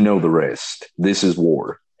 the rest. This is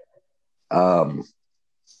war.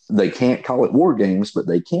 They can't call it War Games, but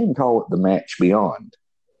they can call it the Match Beyond,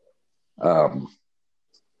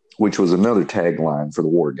 which was another tagline for the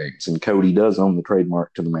War Games. And Cody does own the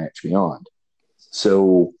trademark to the Match Beyond.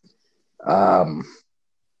 So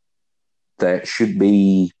that should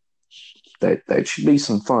be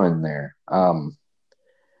some fun there.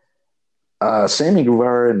 Sammy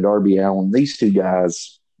Guevara and Darby Allin, these two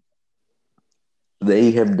guys,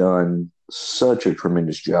 they have done such a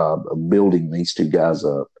tremendous job of building these two guys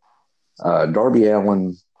up. Darby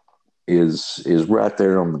Allin is right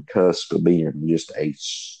there on the cusp of being just a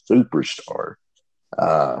superstar.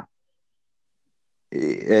 I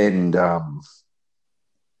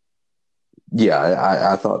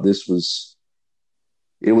thought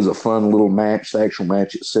it was a fun little match. The actual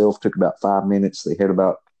match itself took about 5 minutes. They had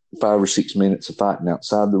about 5 or 6 minutes of fighting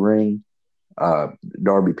outside the ring.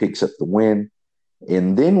 Darby picks up the win.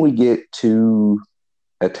 And then we get to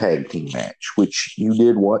a tag team match, which you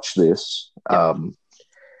did watch this.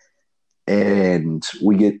 And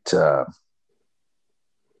we get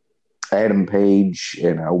Adam Page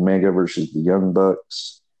and Omega versus the Young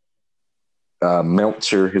Bucks.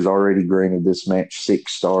 Meltzer has already granted this match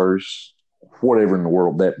 6 stars, whatever in the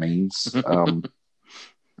world that means.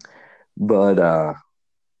 But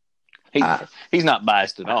he's not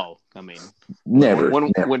biased at all. I mean, never.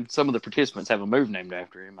 When some of the participants have a move named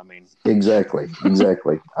after him, I mean, exactly.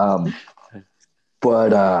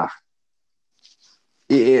 But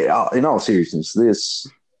in all seriousness, this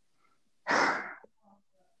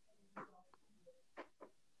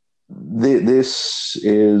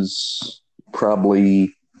is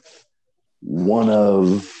probably one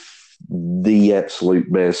of the absolute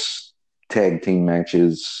best tag team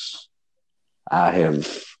matches I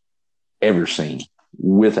have ever seen,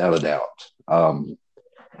 without a doubt.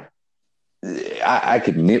 I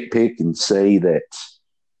could nitpick and say that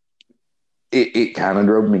it kind of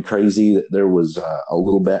drove me crazy that there was a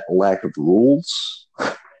little bit lack of rules.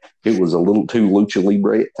 It was a little too lucha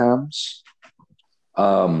libre at times.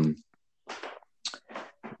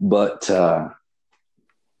 But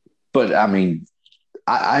I mean,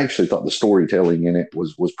 I actually thought the storytelling in it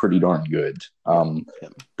was pretty darn good.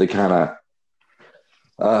 The kind of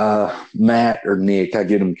Matt or Nick, I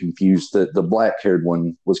get them confused. The black-haired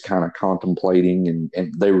one was kind of contemplating, and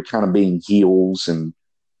they were kind of being heels and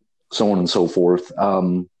so on and so forth.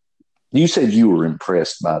 You said you were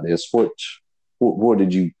impressed by this. What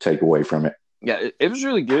did you take away from it? Yeah, it was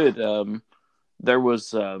really good. There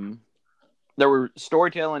were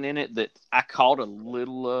storytelling in it that I caught a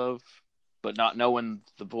little of, but not knowing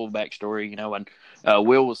the full backstory, And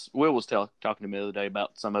Will was talking to me the other day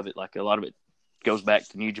about some of it. Like a lot of it goes back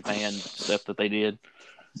to New Japan stuff that they did,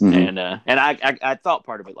 and I thought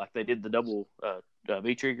part of it, like they did the double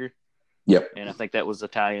V trigger. Yep. And I think that was a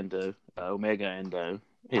tie into Omega and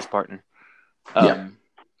his partner.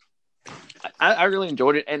 I really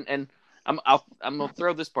enjoyed it, and I'm gonna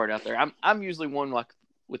throw this part out there. I'm usually one like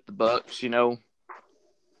with the Bucks, a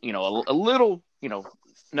little,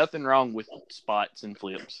 nothing wrong with spots and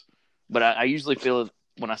flips, but I usually feel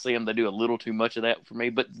when I see them, they do a little too much of that for me.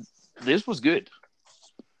 But this was good.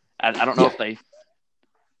 I don't know if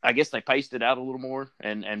I guess they paced it out a little more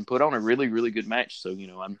and put on a really, really good match. So,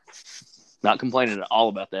 I'm not complaining at all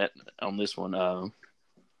about that on this one.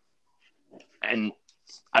 And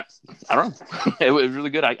I don't know. It was really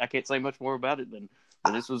good. I can't say much more about it than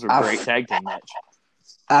this was a great tag team match.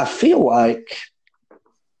 I feel like,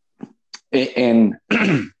 and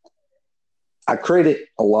I credit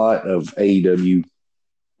a lot of AEW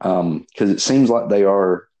because it seems like they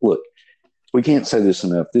are, look, we can't say this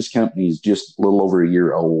enough. This company is just a little over a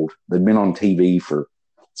year old. They've been on TV for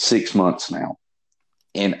 6 months now.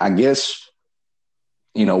 And I guess,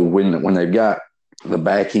 when they've got the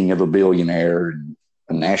backing of a billionaire and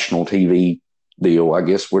a national TV deal, I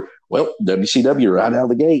guess WCW right out of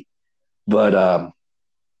the gate. But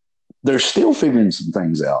they're still figuring some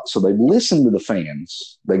things out. So they've listened to the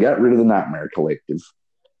fans. They got rid of the Nightmare Collective.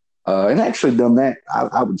 And actually done that,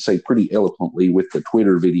 I would say, pretty eloquently with the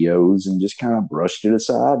Twitter videos and just kind of brushed it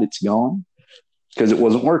aside. It's gone because it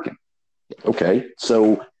wasn't working. Okay.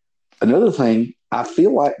 So another thing, I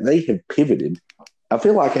feel like they have pivoted I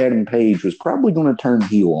feel like Adam Page was probably going to turn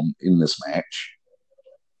heel in this match.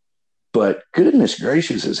 But goodness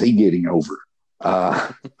gracious, is he getting over?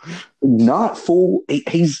 Not full. It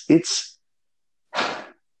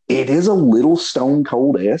is a little Stone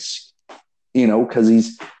Cold-esque,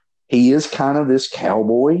 because he is kind of this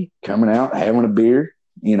cowboy coming out having a beer,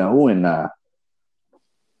 and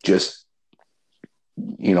just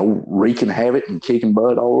wreaking havoc and kicking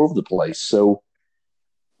butt all over the place. So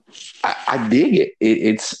I dig it.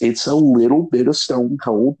 It's a little bit of Stone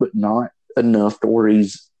Cold, but not enough to where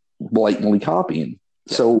he's blatantly copying.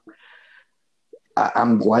 Yeah. So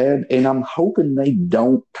I'm glad, and I'm hoping they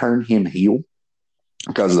don't turn him heel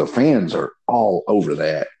because the fans are all over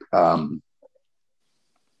that. I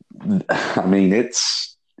mean,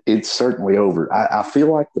 it's certainly over. I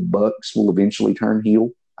feel like the Bucks will eventually turn heel.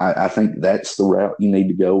 I think that's the route you need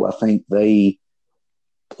to go. I think they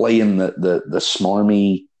playing the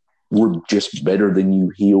smarmy, we're just better than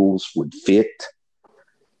you heels would fit.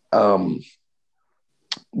 But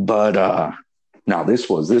no, this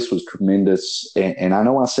was tremendous. And I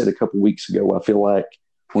know I said a couple weeks ago, I feel like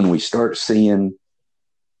when we start seeing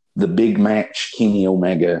the big match Kenny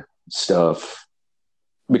Omega stuff,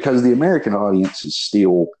 because the American audience is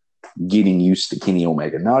still getting used to Kenny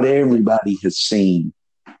Omega. Not everybody has seen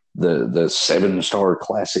the 7-star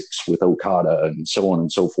classics with Okada and so on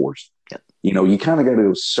and so forth. Yep. You kind of got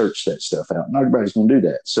to search that stuff out. Not everybody's going to do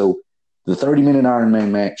that. So the 30-minute Iron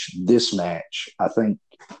Man match, this match, I think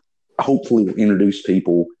hopefully will introduce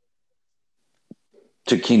people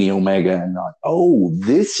to Kenny Omega and not, oh,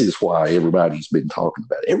 this is why everybody's been talking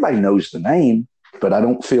about it. Everybody knows the name, but I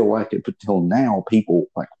don't feel like it until now people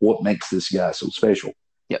like what makes this guy so special.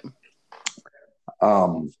 Yep.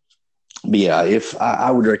 But yeah, if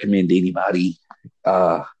I would recommend anybody,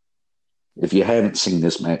 if you haven't seen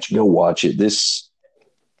this match, go watch it. This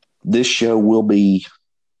show will be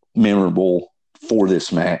memorable for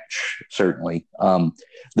this match, certainly.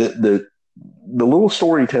 The little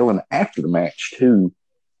storytelling after the match too,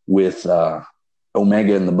 with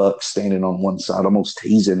Omega and the Bucks standing on one side, almost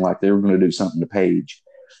teasing like they were going to do something to Page.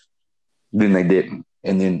 Then they didn't,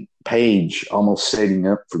 and then Page almost setting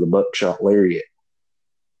up for the buckshot lariat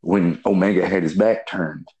when Omega had his back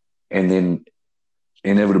turned, and then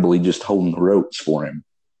inevitably just holding the ropes for him.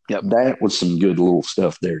 Yep. That was some good little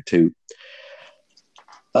stuff there too.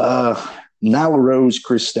 Nyla Rose,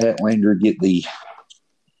 Chris Statlander get the,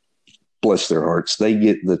 bless their hearts, they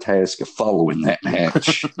get the task of following that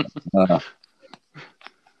match. I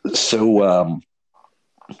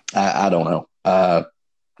don't know.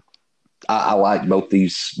 I like both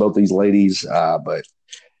these ladies, but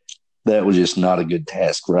that was just not a good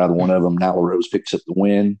task for either one of them. Nyla Rose picks up the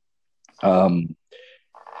win. Then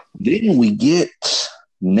we get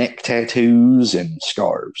neck tattoos and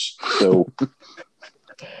scarves. So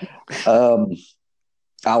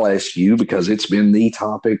I'll ask you, because it's been the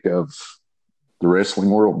topic of the wrestling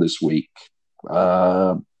world this week.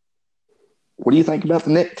 What do you think about the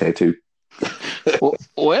neck tattoo?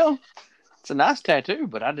 Well, it's a nice tattoo,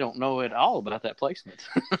 but I don't know at all about that placement.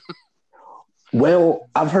 Well,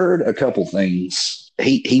 I've heard a couple things.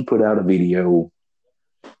 He put out a video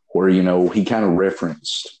where, he kind of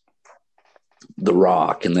referenced The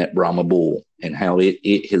Rock and that Brahma Bull and how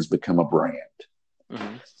it has become a brand.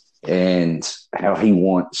 Mm-hmm. And how he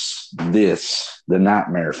wants the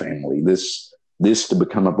Nightmare family, this to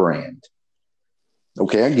become a brand.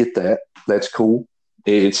 Okay, I get that. That's cool.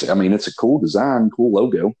 It's a cool design, cool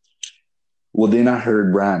logo. Well, then I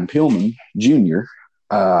heard Brian Pillman Jr.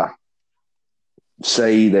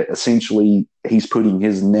 Say that essentially he's putting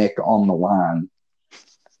his neck on the line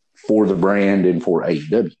for the brand and for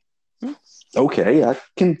AEW. Okay, I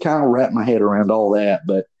can kind of wrap my head around all that,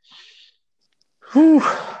 but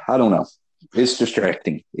I don't know. It's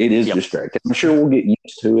distracting. It is distracting. I'm sure we'll get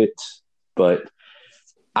used to it, but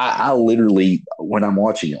I literally, when I'm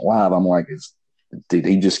watching it live, I'm like, did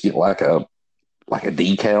he just get like a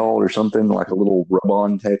decal or something, like a little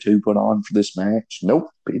rub-on tattoo put on for this match?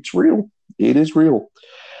 Nope, it's real. It is real.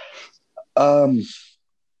 So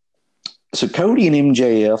Cody and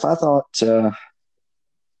MJF,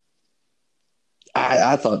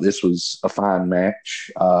 I thought this was a fine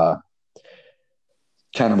match.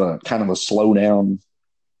 Kind of a slow down,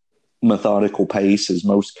 methodical pace as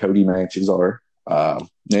most Cody matches are.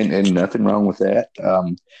 And nothing wrong with that.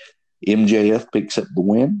 MJF picks up the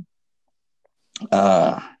win.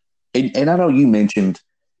 And I know you mentioned,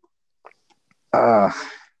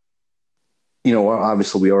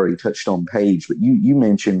 obviously we already touched on Page, but you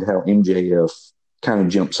mentioned how MJF kind of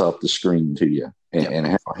jumps off the screen to you and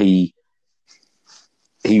how he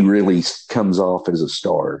really comes off as a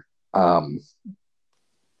star.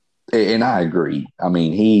 And I agree. I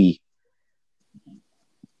mean,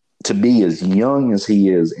 to be as young as he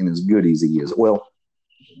is and as good as he is, well,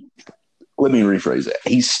 let me rephrase that.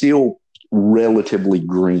 He's still relatively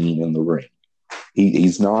green in the ring.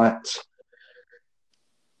 He's not,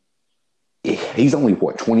 he's only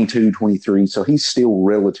what, 22, 23. So he's still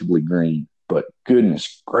relatively green. But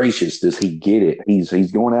goodness gracious, does he get it? He's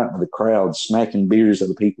going out in the crowd, smacking beers out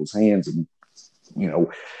of people's hands and, you know,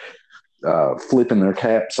 flipping their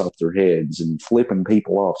caps off their heads and flipping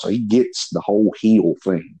people off. So he gets the whole heel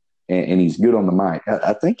thing, and he's good on the mic.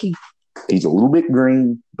 I think he's a little bit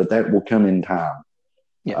green, but that will come in time.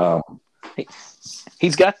 Yeah,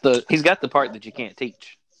 he's got the part that you can't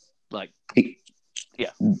teach. Like, he's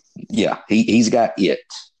got it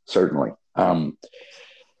certainly.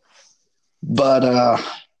 But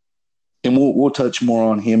and we'll touch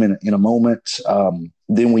more on him in a moment.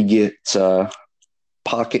 Then we get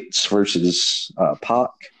Pockets versus Pac,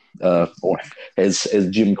 or as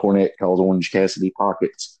Jim Cornette calls Orange Cassidy,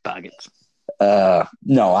 Pockets.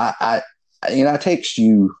 No, I text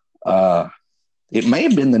you. It may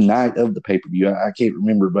have been the night of the pay-per-view. I can't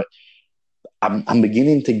remember, but I'm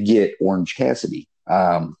beginning to get Orange Cassidy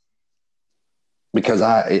because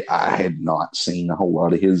I had not seen a whole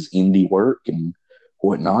lot of his indie work and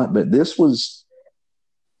whatnot, but this was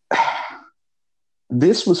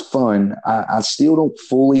fun. I still don't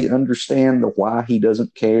fully understand why he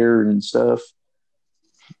doesn't care and stuff,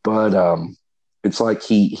 but it's like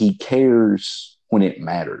he cares when it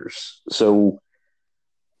matters. So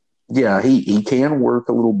yeah, he can work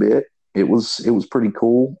a little bit. It was pretty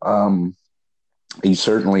cool. He's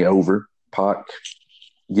certainly over. Pac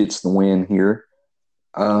gets the win here.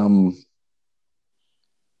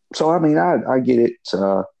 So I mean, I get it.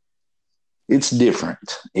 It's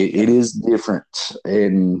different. It is different,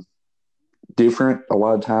 and different a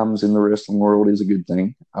lot of times in the wrestling world is a good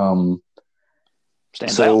thing.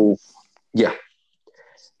 Stands out. Yeah.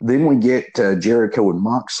 Then we get Jericho and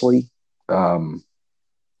Moxley.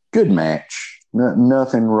 Good match.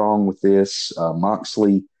 Nothing wrong with this.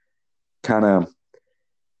 Moxley kind of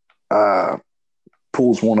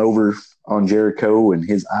pulls one over on Jericho, and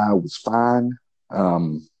his eye was fine.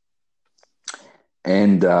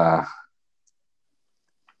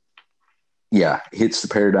 Hits the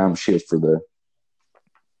paradigm shift for the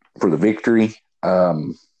victory.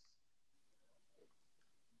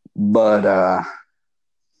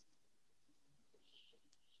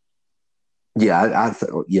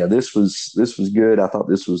 This was good. I thought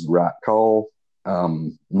this was the right call.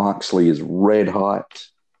 Moxley is red hot.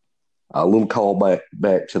 A little call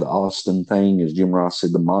back to the Austin thing, as Jim Ross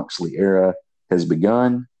said, the Moxley era has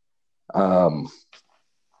begun. I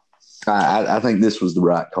think this was the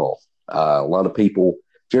right call. A lot of people,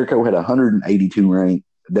 Jericho had a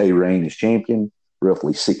 182-day reign as champion,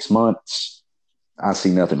 roughly 6 months. I see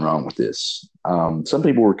nothing wrong with this. Some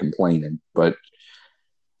people were complaining, but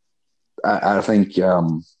I think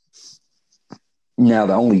now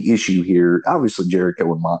the only issue here, obviously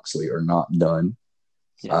Jericho and Moxley are not done.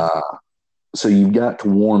 Yeah. So you've got to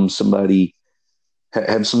warm somebody,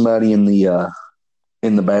 have somebody in the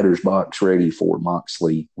batter's box ready for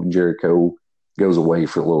Moxley when Jericho goes away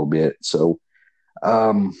for a little bit. So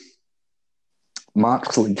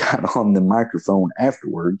Moxley got on the microphone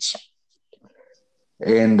afterwards,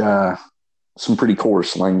 and some pretty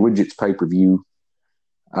coarse language. It's pay-per-view.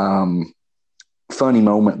 Funny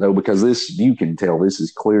moment, though, because you can tell this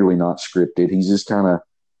is clearly not scripted. He's just kind of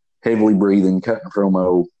heavily breathing, cutting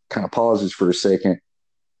promo, kind of pauses for a second.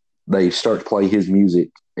 They start to play his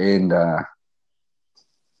music, and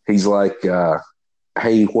he's like,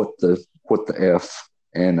 hey, what the F?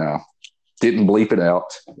 And didn't bleep it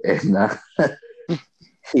out. And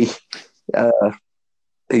he's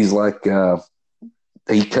like,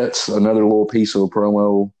 he cuts another little piece of a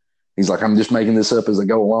promo. He's like, I'm just making this up as I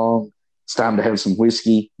go along. It's time to have some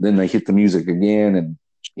whiskey. Then they hit the music again, and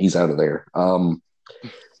he's out of there.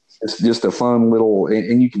 It's just a fun little,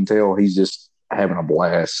 and you can tell he's just having a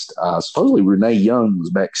blast. Supposedly Renee Young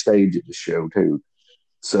was backstage at the show too.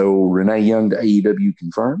 So Renee Young to AEW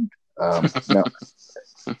confirmed.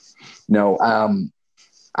 No.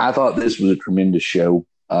 I thought this was a tremendous show.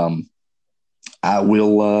 I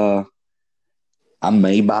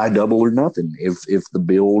may buy Double or Nothing if the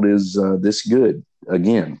build is this good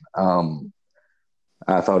again.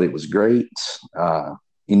 I thought it was great. And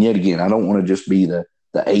yet again, I don't want to just be the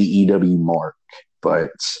AEW mark,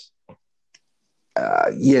 but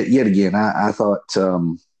yet again, I thought,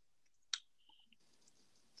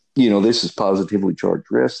 this is positively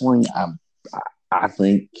charged wrestling. I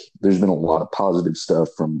think there's been a lot of positive stuff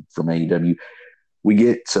from AEW. We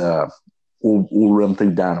get we'll run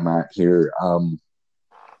through Dynamite here.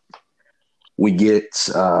 We get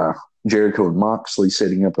Jericho and Moxley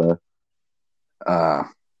setting up uh,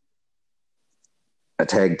 a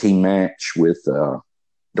tag team match with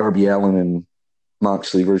Darby Allin and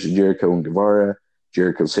Moxley versus Jericho and Guevara.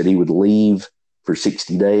 Jericho said he would leave for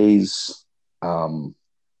 60 days,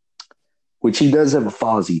 which he does have a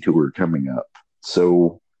Fozzy tour coming up.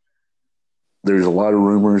 So there's a lot of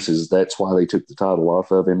rumors is that's why they took the title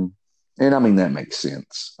off of him. And I mean, that makes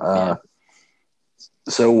sense.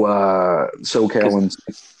 So Callan,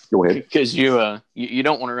 go ahead. Because you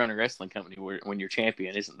don't want to run a wrestling company when your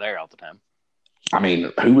champion isn't there all the time. I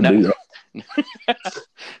mean, who would do that?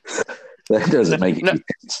 That doesn't make any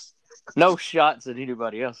sense. No shots at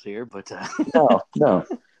anybody else here, but no.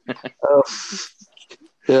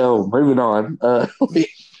 Moving on.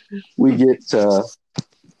 We get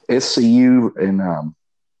SCU and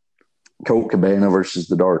Colt Cabana versus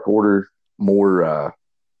the Dark Order.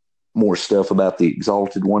 More stuff about the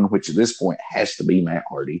Exalted One, which at this point has to be Matt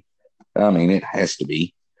Hardy. I mean, it has to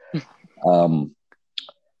be.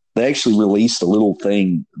 They actually released a little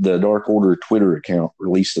thing. The Dark Order Twitter account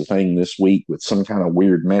released a thing this week with some kind of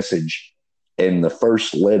weird message, and the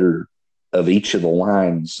first letter of each of the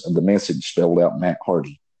lines of the message spelled out Matt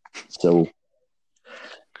Hardy. So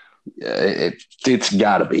it's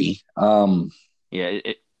got to be. I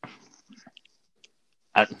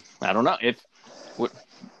don't know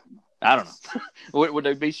I don't know. Would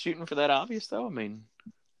they be shooting for that obvious though? I mean,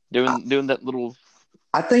 doing that little.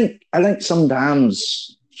 I think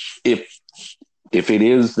sometimes if it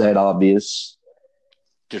is that obvious,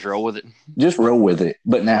 just roll with it. Just roll with it.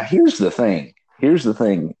 But now here's the thing.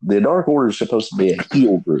 The Dark Order is supposed to be a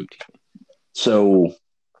heel group. So,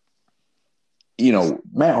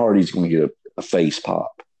 Matt Hardy's going to get a face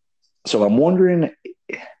pop. So I'm wondering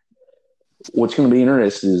what's going to be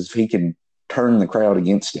interesting is if he can turn the crowd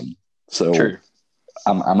against him. So True.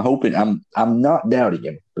 I'm hoping, I'm not doubting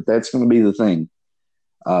him, but that's going to be the thing.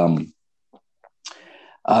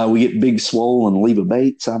 We get Big Swole and Leva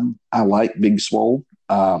Bates. I like Big Swole.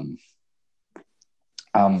 I'm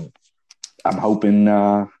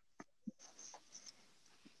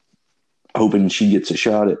hoping she gets a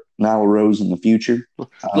shot at Nyla Rose in the future.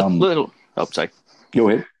 Sorry. Go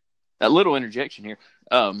ahead. A little interjection here.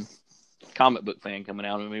 Comic book fan coming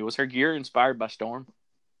out of me. Was her gear inspired by Storm?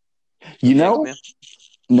 Now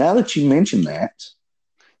that you mention that,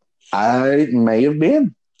 I may have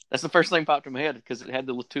been. That's the first thing popped in my head because it had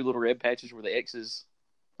the two little red patches where the X's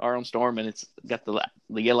are on Storm, and it's got the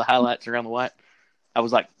yellow highlights around the white. I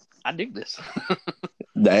was like, I dig this.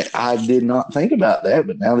 That I did not think about that,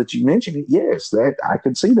 but now that you mention it, yes, that I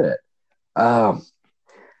could see that. A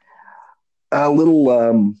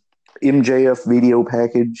little MJF video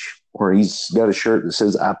package where he's got a shirt that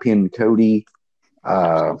says "I pinned Cody,"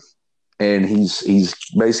 and he's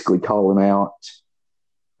basically calling out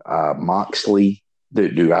Moxley.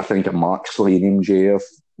 Do I think a Moxley and MJF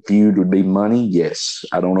feud would be money? Yes.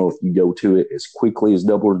 I don't know if you go to it as quickly as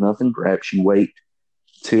Double or Nothing. Perhaps you wait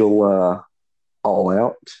till All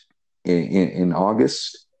Out in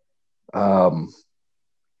August. But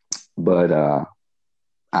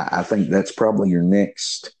I think that's probably your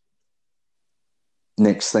next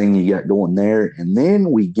thing you got going there. And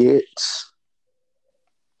then we get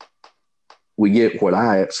what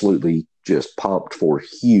I absolutely just popped for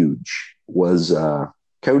huge was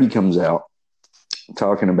Cody comes out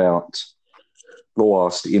talking about the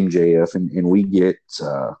lost MJF, and we get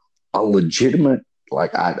a legitimate,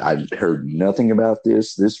 like I heard nothing about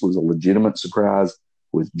this. This was a legitimate surprise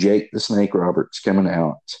with Jake the Snake Roberts coming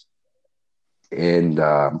out and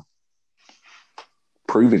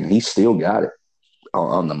proving he still got it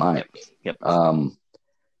on the mic. Yep.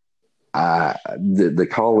 The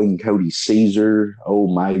calling Cody Caesar,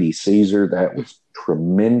 almighty Caesar, that was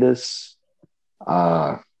tremendous.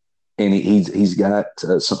 And he's got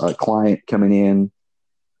a client coming in.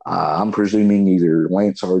 I'm presuming either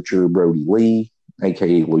Lance Archer or Brody Lee,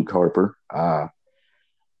 a.k.a. Luke Harper.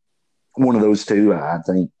 One of those two, I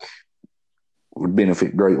think, would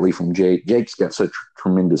benefit greatly from Jake. Jake's got such a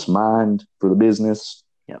tremendous mind for the business.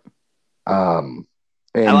 Yep. Go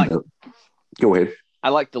ahead. I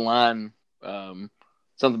like the line, something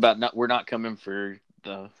about we're not coming for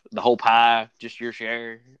the whole pie, just your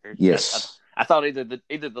share. Yes. I thought either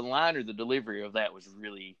the line or the delivery of that was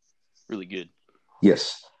really, really good.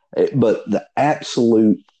 Yes. But the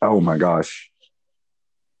absolute, oh my gosh.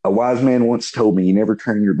 A wise man once told me you never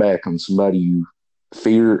turn your back on somebody you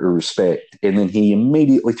fear or respect. And then he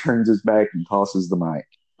immediately turns his back and tosses the mic.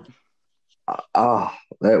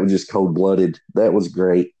 That was just cold-blooded. That was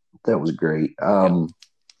great.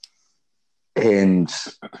 And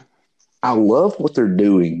I love what they're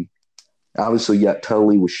doing. Obviously, you got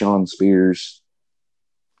Tully with Sean Spears,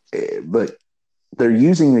 but they're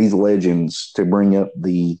using these legends to bring up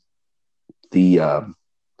the uh,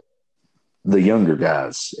 the younger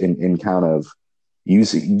guys and kind of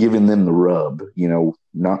giving them the rub,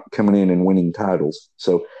 not coming in and winning titles.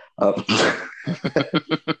 So,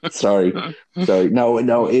 sorry, sorry. No,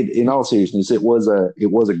 no. In all seriousness, it was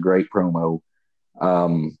a great promo,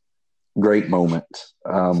 great moment.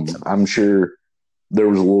 I'm sure there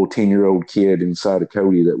was a little 10-year-old kid inside of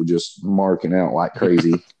Cody that was just marking out like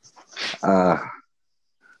crazy.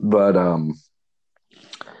 But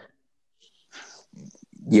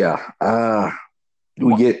yeah,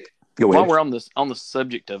 we get go While ahead. we're on the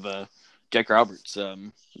subject of Jake Roberts,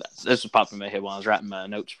 this was popping in my head while I was writing my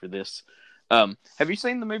notes for this. Have you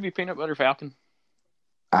seen the movie Peanut Butter Falcon?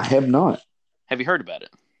 I have not. Have you heard about it?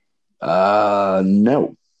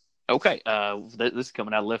 No. Okay, this is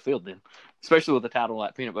coming out of left field then, especially with a title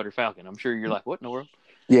like Peanut Butter Falcon. I'm sure you're like, what in the world?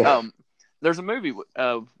 Yeah. There's a movie.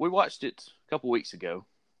 We watched it a couple weeks ago.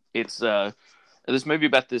 It's this movie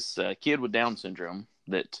about this kid with Down syndrome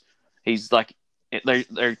that he's like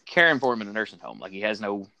they're caring for him in a nursing home. Like he has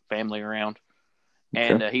no family around,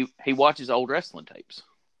 and he watches old wrestling tapes,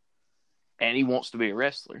 and he wants to be a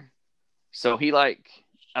wrestler. So he I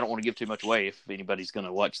don't want to give too much away if anybody's going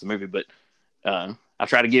to watch the movie, but I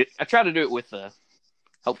try to do it with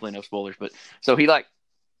hopefully no spoilers. But so he like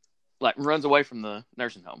runs away from the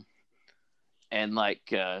nursing home, and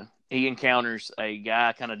he encounters a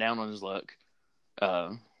guy kind of down on his luck,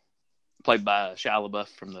 played by Shia LaBeouf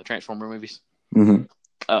from the Transformer movies.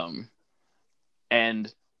 Mm-hmm.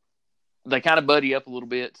 And they kind of buddy up a little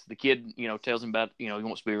bit. The kid, tells him about, he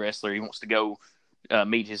wants to be a wrestler. He wants to go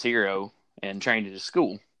meet his hero and train at his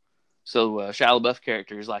school. So Shia LaBeouf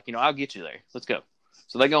character is like, I'll get you there. Let's go.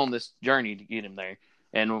 So they go on this journey to get him there.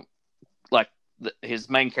 And his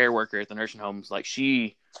main care worker at the nursing home is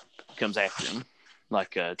she comes after him,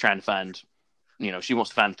 trying to find, she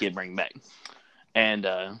wants to find the kid, bring him back. And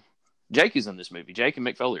Jake is in this movie. Jake and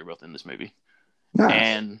Mick Foley are both in this movie. Nice.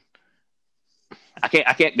 And I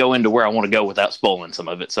can't go into where I want to go without spoiling some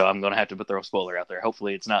of it, so I'm going to have to throw a spoiler out there.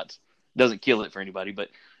 Hopefully, doesn't kill it for anybody. But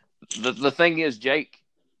the thing is, Jake,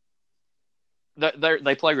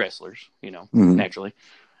 they play wrestlers, mm-hmm. naturally,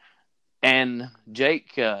 and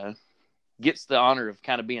Jake gets the honor of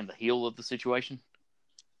kind of being the heel of the situation.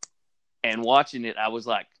 And watching it, I was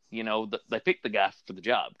like, they picked the guy for the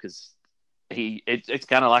job because it's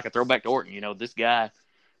kind of like a throwback to Orton. This guy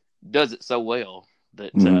does it so well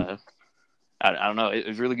that. Mm-hmm. I don't know. It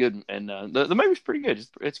was really good, and the movie's pretty good.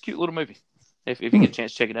 It's a cute little movie. If you get a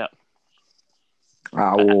chance, check it out.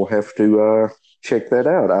 I will have to check that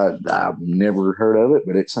out. I've never heard of it,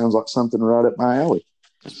 but it sounds like something right up my alley.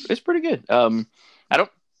 It's pretty good. I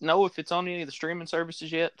don't know if it's on any of the streaming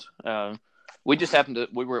services yet. We just happened to.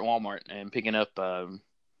 We were at Walmart and picking up. I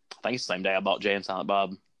think it's the same day I bought Jay and Silent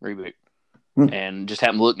Bob reboot, and just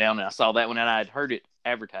happened to look down and I saw that one, and I had heard it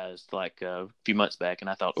advertised a few months back, and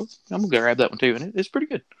I thought, I'm gonna go grab that one too, and it's pretty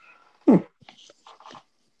good.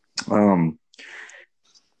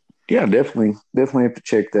 Yeah, definitely have to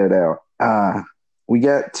check that out. We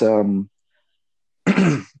got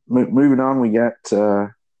moving on. We got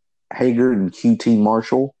Hager and QT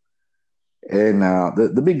Marshall, and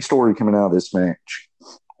the big story coming out of this match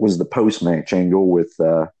was the post match angle with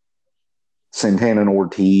Santana and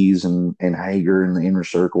Ortiz and Hager in the inner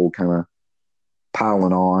circle, kind of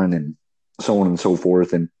piling on and so on and so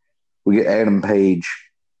forth. And we get Adam Page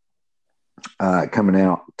coming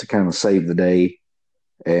out to kind of save the day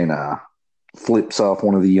and flips off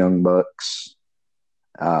one of the Young Bucks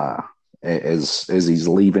as he's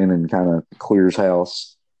leaving and kind of clears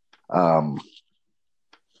house.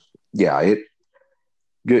 Yeah,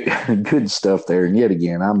 good stuff there. And yet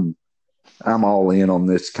again, I'm all in on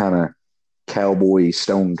this kind of cowboy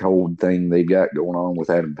stone cold thing they've got going on with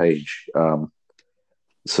Adam Page.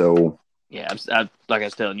 So yeah, like I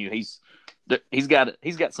was telling you, he's got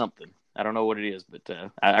something. I don't know what it is, but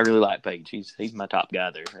I really like Page. He's my top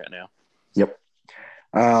guy there right now. Yep.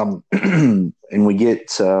 And we get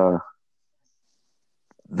the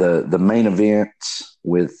main event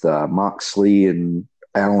with Moxley and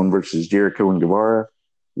Allen versus Jericho and Guevara.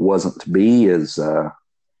 Wasn't to be, as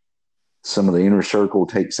some of the inner circle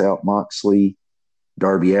takes out Moxley.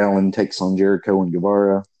 Darby Allin takes on Jericho and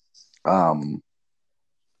Guevara.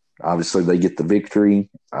 Obviously, they get the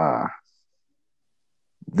victory.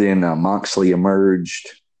 Then Moxley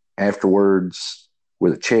emerged afterwards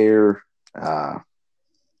with a chair.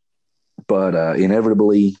 But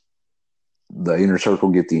inevitably, the inner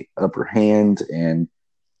circle get the upper hand, and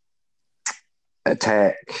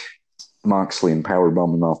attack Moxley and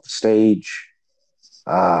powerbomb him off the stage.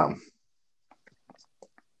 Um,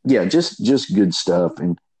 yeah, just good stuff.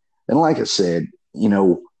 And like I said,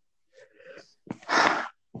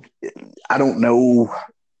 I don't know.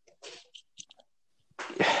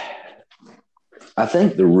 I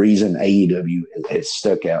think the reason AEW has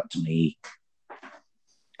stuck out to me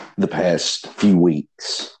the past few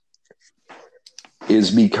weeks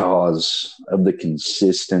is because of the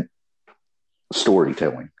consistent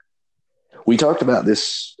storytelling. We talked about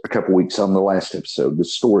this a couple weeks on the last episode, the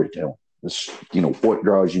storytelling, what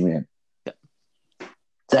draws you in.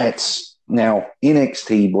 That's now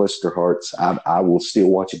NXT, bless their hearts. I will still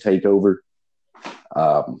watch a takeover.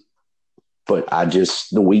 But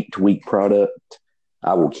the week to week product,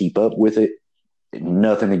 I will keep up with it.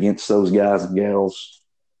 Nothing against those guys and gals,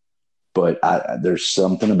 but there's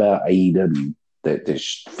something about AEW that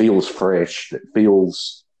just feels fresh, that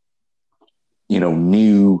feels,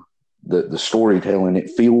 new. The storytelling, it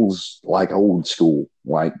feels like old school.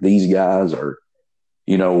 Like these guys are,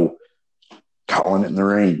 calling it in the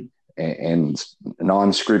ring and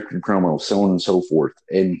non-scripted promos, so on and so forth.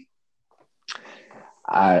 And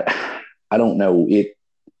I don't know it.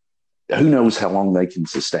 Who knows how long they can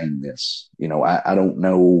sustain this? I don't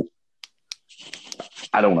know.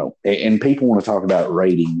 I don't know. And people want to talk about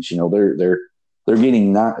ratings. They're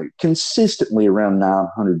getting consistently around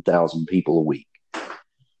 900,000 people a week.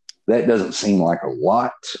 That doesn't seem like a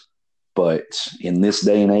lot, but in this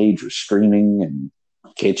day and age with streaming and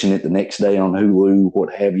catching it the next day on Hulu,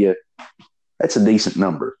 what have you, that's a decent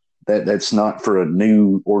number. That's not for a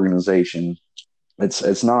new organization.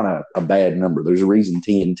 It's not a bad number. There's a reason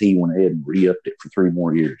TNT went ahead and re-upped it for 3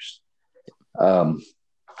 more years.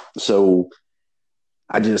 So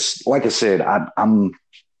I just, like I said, I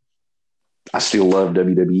still love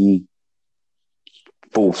WWE.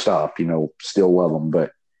 Full stop. Still love them,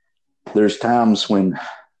 but there's times when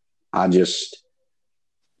I just,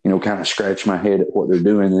 kind of scratch my head at what they're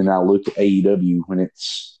doing, and I look at AEW when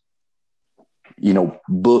it's,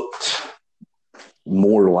 booked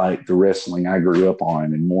more like the wrestling I grew up on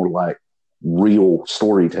and more like real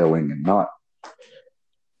storytelling and not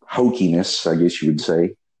hokiness, I guess you would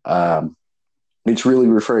say. It's really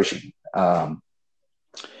refreshing.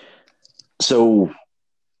 So,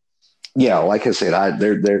 yeah, like I said,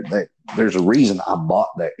 there's a reason I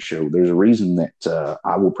bought that show. There's a reason that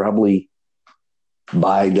I will probably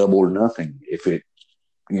buy Double or Nothing if it,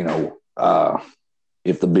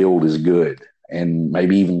 if the build is good, and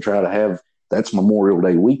maybe even try to have that's Memorial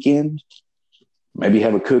Day weekend. Maybe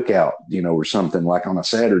have a cookout, or something like on a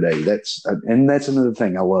Saturday. That's another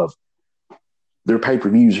thing I love. Their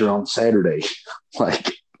pay-per-views are on Saturday.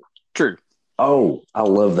 Like, true. Oh, I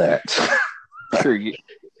love that. True.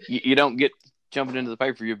 You don't get jumping into the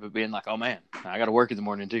pay-per-view, but being like, oh man, I got to work in the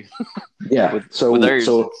morning too. Yeah.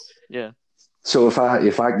 Yeah. So if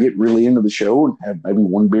I get really into the show and have maybe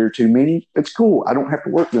one beer too many, it's cool. I don't have to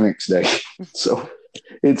work the next day. So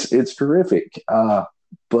it's terrific.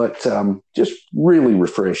 But just really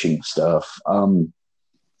refreshing stuff. And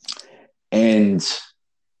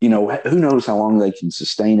who knows how long they can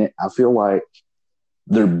sustain it. I feel like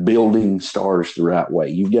they're building stars the right way.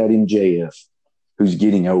 You've got MJF, who's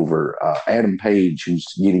getting over, Adam Page, who's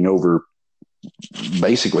getting over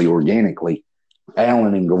basically organically.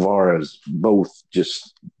 Allen and Guevara's both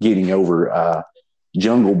just getting over,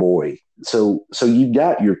 Jungle Boy. So you've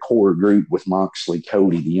got your core group with Moxley,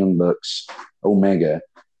 Cody, the Young Bucks, Omega,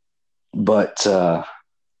 but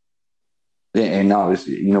and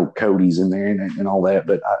obviously Cody's in there and all that.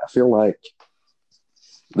 But I feel like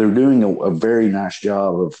they're doing a very nice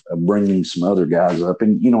job of bringing some other guys up,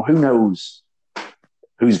 and who knows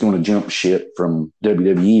who's going to jump ship from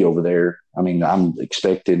WWE over there. I mean, I'm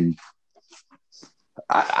expecting.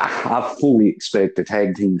 I fully expect a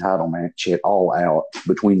tag team title match at All Out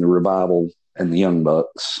between the Revival and the Young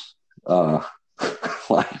Bucks.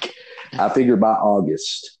 Like, I figure by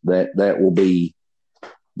August that will be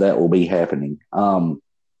happening.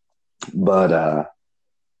 But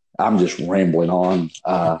I'm just rambling on.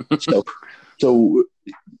 So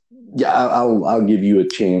yeah, I'll give you a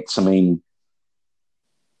chance. I mean,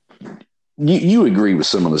 you agree with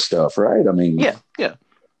some of the stuff, right? I mean, yeah.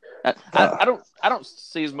 I don't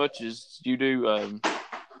see as much as you do.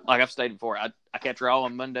 Like I've stated before, I catch Raw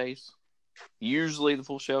on Mondays, usually the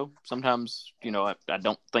full show. Sometimes, I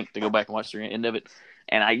don't think to go back and watch the end of it,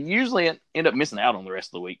 and I usually end up missing out on the rest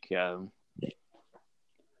of the week.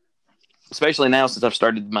 Especially now since I've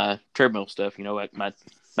started my treadmill stuff. Like my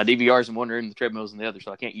DVR's in one room, the treadmill's in the other,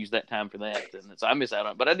 so I can't use that time for that, and so I miss out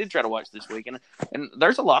on it. But I did try to watch this week, and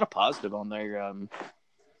there's a lot of positive on there.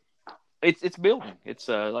 it's building. It's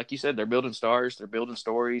like you said, they're building stars, they're building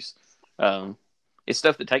stories. It's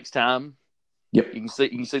stuff that takes time. Yep. You can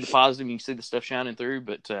see the positive, you can see the stuff shining through.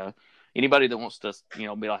 But anybody that wants to, be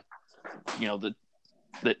like,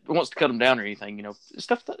 that wants to cut them down or anything,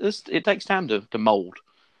 stuff it takes time to mold,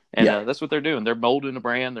 and that's what they're doing. They're molding a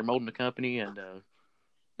brand, they're molding a company, and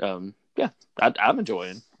I'm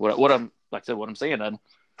enjoying what I'm like I said. What I'm saying,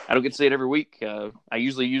 I don't get to see it every week. I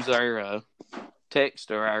usually use our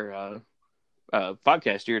text or our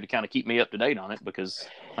podcast here to kind of keep me up to date on it because,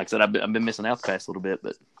 like I said, I've been missing out the past little bit.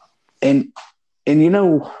 But and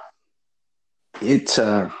it's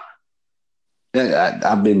I've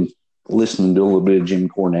been listening to a little bit of Jim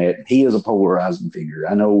Cornette. He is a polarizing figure.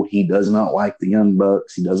 I know he does not like the Young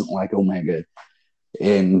Bucks. He doesn't like Omega,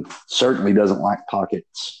 and certainly doesn't like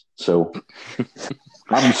Pockets. So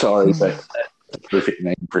I'm sorry, but that's a perfect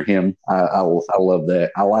name for him. I love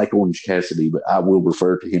that. I like Orange Cassidy, but I will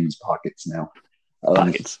refer to him as Pockets now.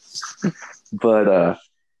 Pockets. But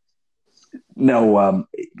no,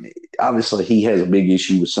 obviously he has a big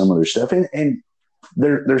issue with some of their stuff, and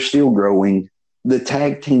they're still growing. The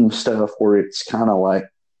tag team stuff where it's kind of like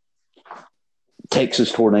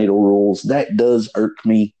Texas Tornado rules, that does irk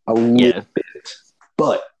me a little bit,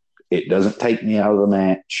 but it doesn't take me out of the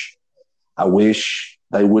match. I wish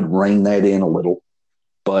they would rein that in a little,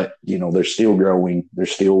 but they're still growing. They're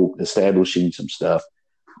still establishing some stuff.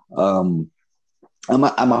 I'm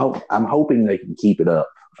hoping they can keep it up.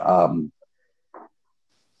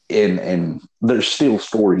 And there's still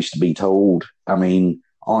stories to be told. I mean,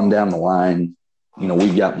 on down the line,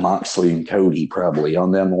 we've got Moxley and Cody probably.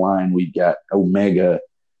 On down the line, we've got Omega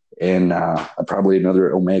and probably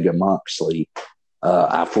another Omega Moxley.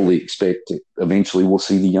 I fully expect eventually we'll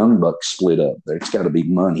see the Young Bucks split up. There's got to be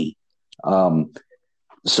money.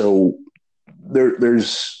 So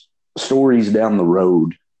there's stories down the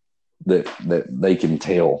road that they can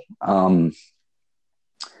tell. And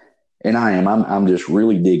I'm just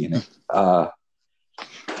really digging it.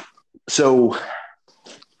 So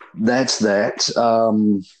that's that.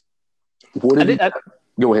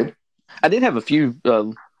 Go ahead. I did have a few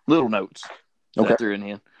little notes that okay. I threw in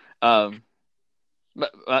here.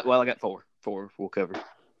 But I got four we'll cover.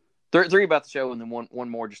 Three about the show, and then one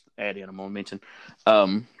more just to add in. I'm gonna mention.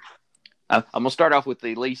 I'm gonna start off with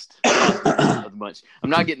the least of the bunch. I'm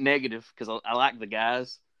not getting negative because I like the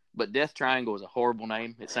guys, but Death Triangle is a horrible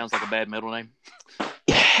name. It sounds like a bad metal name.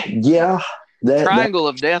 Yeah, Triangle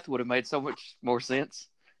of Death would have made so much more sense.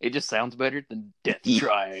 It just sounds better than Death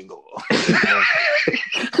Triangle.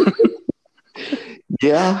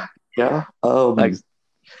 Yeah.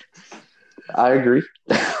 I agree.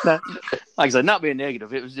 Like I said, not being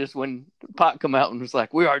negative. It was just when Pac come out and was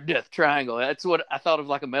like, "We are Death Triangle." That's what I thought of,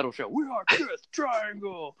 like a metal show. We are Death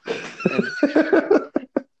Triangle.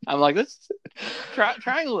 I'm like, that's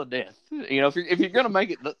Triangle of Death. If you're gonna make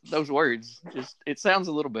it those words, just it sounds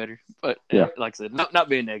a little better. But like I said, not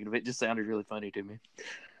being negative, it just sounded really funny to me.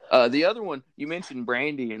 The other one you mentioned,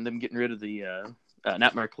 Brandy and them getting rid of the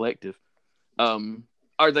Nightmare Collective.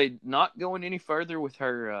 Are they not going any further with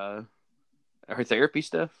her therapy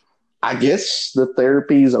stuff? I guess the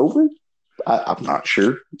therapy is over. I'm not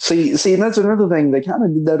sure. See, and that's another thing. They kind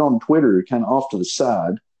of did that on Twitter, kind of off to the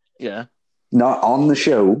side. Yeah. Not on the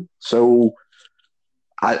show. So,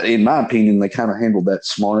 in my opinion, they kind of handled that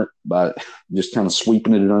smart by just kind of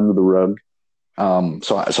sweeping it under the rug.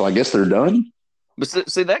 So I guess they're done. But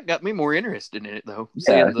see, that got me more interested in it, though.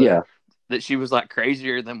 That she was like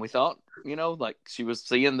crazier than we thought. Like she was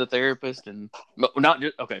seeing the therapist, but not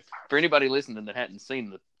just okay. For anybody listening that hadn't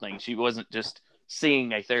seen the thing, she wasn't just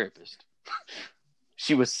seeing a therapist.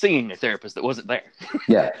 She was seeing a therapist that wasn't there.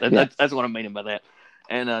 Yeah, that's what I'm meaning by that,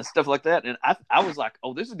 and stuff like that. And I was like,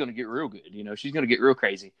 oh, this is going to get real good. She's going to get real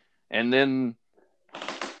crazy. And then,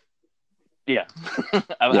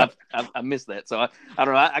 I missed that. So I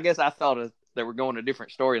don't know. I guess I thought they were going a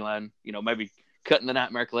different storyline. Maybe cutting the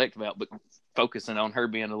Nightmare Collective out, but focusing on her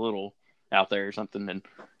being a little out there or something,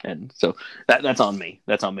 and so that's on me.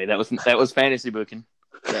 That was fantasy booking.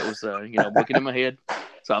 That was booking in my head.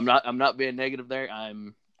 So I'm not being negative there.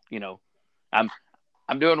 I'm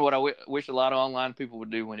doing what I wish a lot of online people would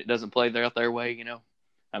do when it doesn't play out their way.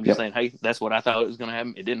 I'm just saying, hey, that's what I thought it was going to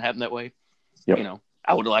happen. It didn't happen that way. Yep.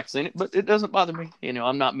 I would have liked to seen it, but it doesn't bother me.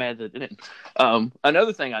 I'm not mad that it didn't.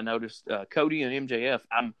 Another thing I noticed, Cody and MJF.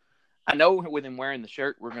 I know with him wearing the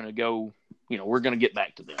shirt, we're going to go. We're going to get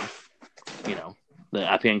back to them.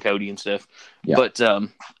 I pin Cody and stuff. Yeah. But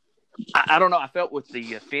I don't know. I felt with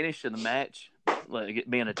the finish of the match, like it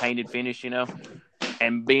being a tainted finish,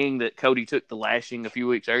 and being that Cody took the lashing a few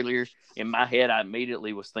weeks earlier, in my head, I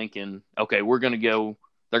immediately was thinking, okay, we're going to go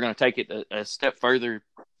they're going to take it a step further.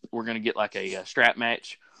 We're going to get like a strap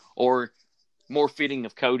match, or more fitting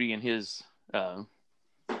of Cody and his dad,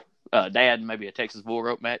 maybe a Texas bull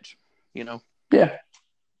rope match, Yeah.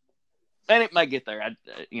 And it might get there.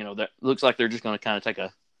 That looks like they're just going to kind of take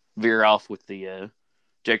a veer off with the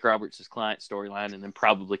Jake Roberts' client storyline, and then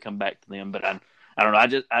probably come back to them. But I don't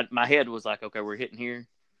know. My head was like, okay, we're hitting here,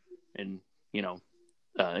 and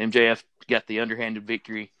MJF got the underhanded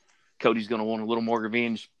victory. Cody's going to want a little more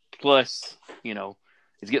revenge. Plus,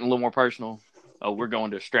 it's getting a little more personal. Oh, we're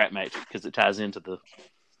going to a strap match because it ties into the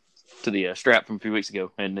strap from a few weeks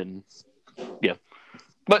ago, and then yeah.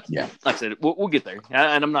 But yeah, like I said, we'll get there.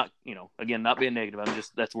 And I'm not, again, not being negative. I'm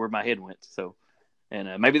just that's where my head went. So,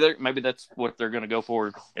 and maybe that's what they're going to go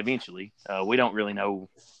for eventually. We don't really know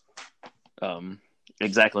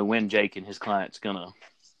exactly when Jake and his client's going to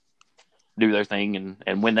do their thing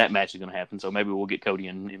and when that match is going to happen. So maybe we'll get Cody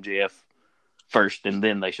and MJF first, and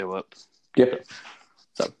then they show up. Yep.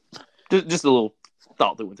 So just a little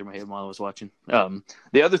thought that went through my head while I was watching.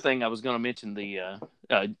 The other thing I was going to mention,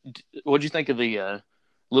 what'd you think of the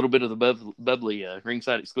little bit of the bubbly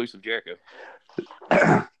ringside exclusive Jericho?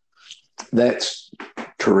 That's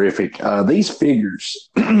terrific. These figures,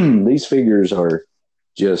 are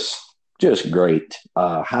just great.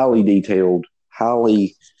 Highly detailed,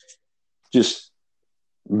 highly just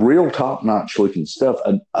real top notch looking stuff.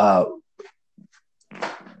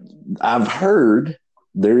 I've heard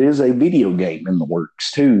there is a video game in the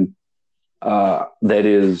works too, that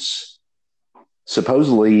is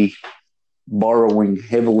supposedly borrowing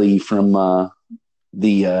heavily from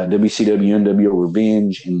the WCW NWO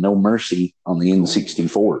Revenge and No Mercy on the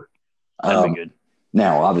N64. That'd be good.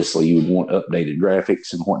 Now, obviously, you would want updated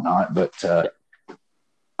graphics and whatnot, but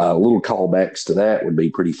little callbacks to that would be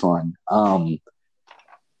pretty fun.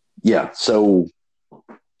 Yeah, so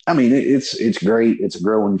I mean, it's great. It's a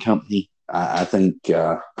growing company. I think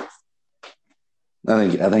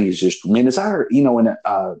it's just tremendous. I've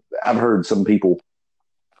heard some people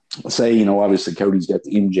say, obviously Cody's got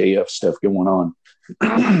the MJF stuff going on.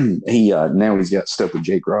 Now he's got stuff with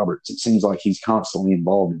Jake Roberts. It seems like he's constantly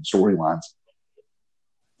involved in storylines.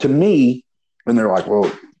 To me, and they're like, well,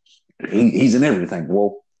 he's in everything.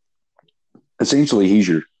 Well, essentially, he's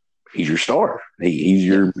your star. He's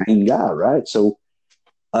your main guy, right? So,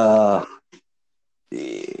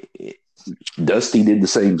 Dusty did the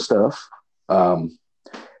same stuff. And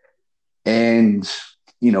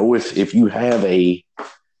if you have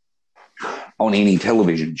on any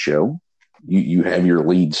television show, you have your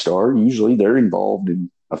lead star. Usually they're involved in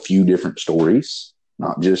a few different stories,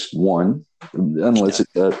 not just one, unless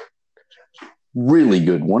it's a really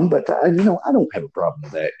good one. But I don't have a problem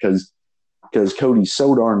with that because Cody's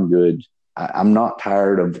so darn good. I'm not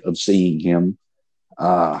tired of seeing him.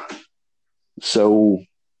 So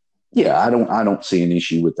yeah, I don't see an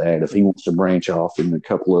issue with that. If he wants to branch off in a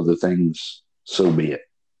couple other things, so be it.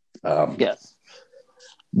 Yes.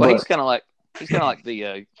 Well, he's kind of like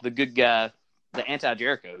the good guy, the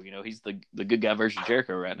anti-Jericho. He's the good guy version of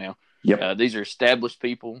Jericho right now. Yep. These are established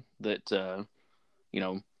people that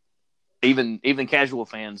even casual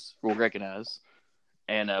fans will recognize,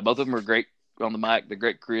 and both of them are great on the mic. They're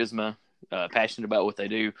great charisma, passionate about what they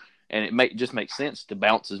do, and it just makes sense to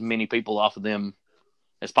bounce as many people off of them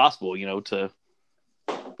as possible. To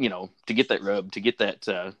get that rub, to get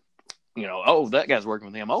that. Oh, that guy's working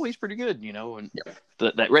with him. Oh, he's pretty good, and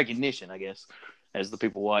that recognition, I guess, as the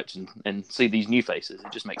people watch and see these new faces.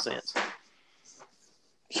 It just makes sense.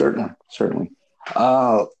 Certainly.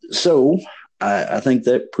 So I think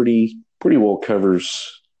that pretty well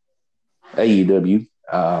covers AEW.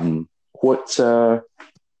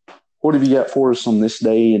 What have you got for us on this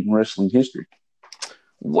day in wrestling history?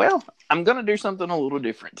 Well, I'm going to do something a little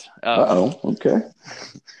different. Okay.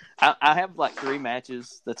 I have like 3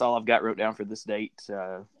 matches. That's all I've got wrote down for this date.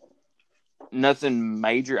 Nothing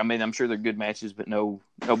major. I mean, I'm sure they're good matches, but no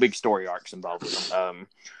big story arcs involved with them.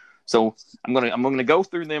 So I'm gonna go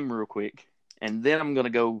through them real quick, and then I'm gonna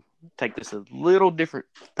go take this a little different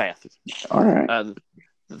path. All right.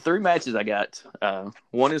 The 3 matches I got.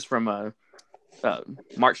 One is from March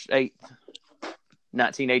 8th,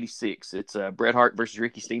 1986. It's Bret Hart versus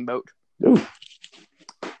Ricky Steamboat. Ooh.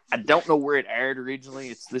 I don't know where it aired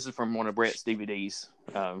originally. This is from one of Bret's DVDs.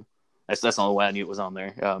 That's the only way I knew it was on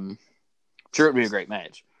there. Sure, it'd be a great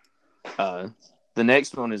match. The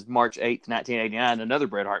next one is March 8th, 1989, another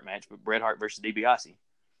Bret Hart match, but Bret Hart versus DiBiase.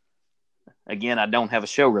 Again, I don't have a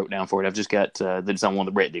show wrote down for it. I've just got that it's on one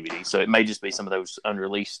of the Bret DVDs, so it may just be some of those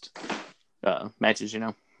unreleased matches,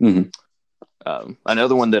 Mm-hmm.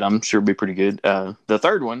 Another one that I'm sure will be pretty good. The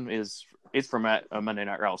third one it's from Monday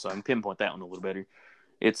Night Raw, so I can pinpoint that one a little better.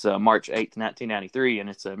 It's March 8th, 1993, and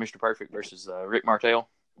it's Mr. Perfect versus Rick Martel.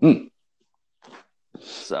 Mm.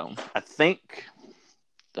 So I think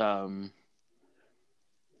that's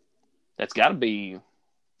got to be.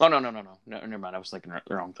 Oh no, never mind. I was thinking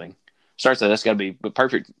the wrong thing. Sorry, so that's got to be. But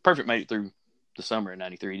Perfect made it through the summer in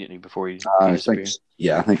 '93, didn't he? Before he disappeared.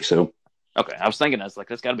 I think so. Okay, I was thinking that's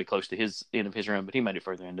got to be close to his end of his run, but he made it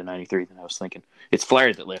further into '93 than I was thinking. It's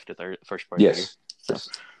Flair that left at the first part. Yes. Of the year.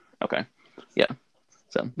 So, okay, yeah.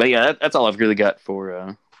 So, but yeah, that's all I've really got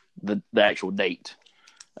for the actual date.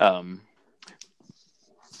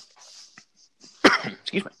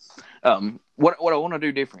 Excuse me. What I want to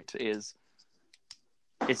do different is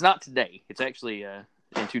it's not today. It's actually in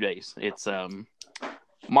 2 days. It's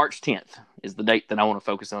March 10th is the date that I want to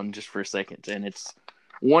focus on just for a second, and it's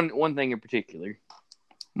one thing in particular.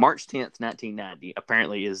 March 10th, 1990,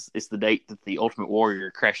 apparently is the date that the Ultimate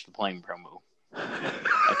Warrior Crash the Plane promo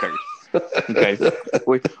occurred. Okay,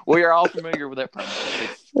 we are all familiar with that promo.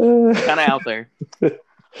 It's kind of out there,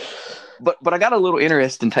 but I got a little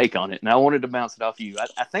interesting take on it, and I wanted to bounce it off you.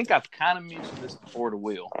 I think I've kind of mentioned this before to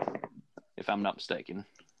Will, if I'm not mistaken.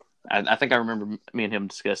 I think I remember me and him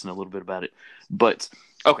discussing a little bit about it. But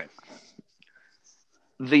okay,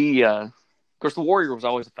 of course the Warrior was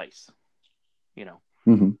always a face, you know.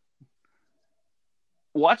 Mm-hmm.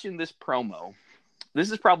 Watching this promo,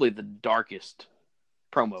 this is probably the darkest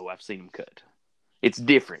promo I've seen him cut. It's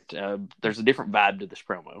different. There's a different vibe to this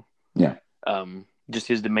promo. Yeah. Just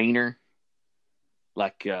his demeanor,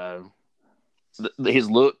 like his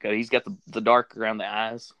look. He's got the dark around the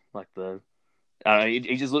eyes, like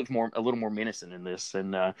he just looks a little more menacing in this.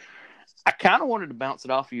 And I kind of wanted to bounce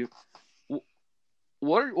it off you.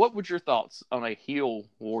 What would your thoughts on a heel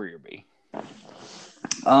Warrior be?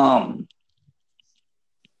 I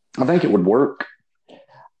think it would work.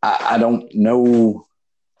 I don't know.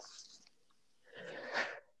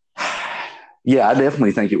 Yeah, I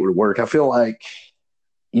definitely think it would work. I feel like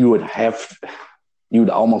you would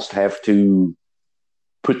almost have to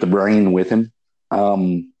put the brain with him,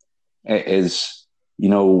 as you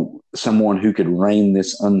know, someone who could reign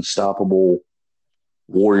this unstoppable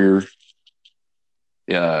Warrior,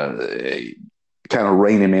 kind of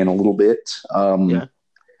rein him in a little bit. Yeah.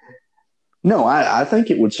 No, I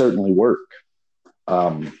think it would certainly work.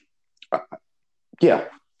 Yeah,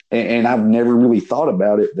 and I've never really thought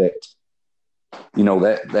about it that, you know,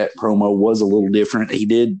 that promo was a little different. He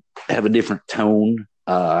did have a different tone.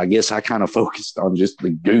 I guess I kind of focused on just the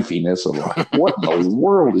goofiness of like, what in the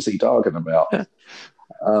world is he talking about?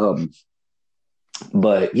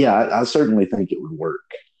 But yeah, I certainly think it would work.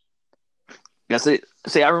 Yeah,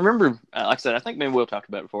 see, I remember, like I said, I think me and Will talked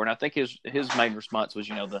about it before, and I think his main response was,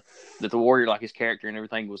 you know, that the Warrior, like his character and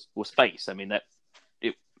everything, was face. I mean, that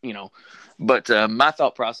it, you know, but my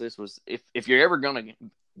thought process was if you're ever gonna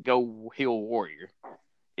go heel Warrior,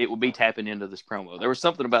 it would be tapping into this promo. There was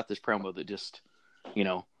something about this promo that just, you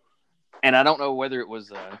know, and I don't know whether it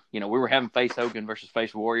was, you know, we were having face Hogan versus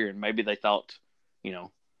face Warrior, and maybe they thought, you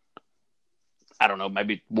know, I don't know,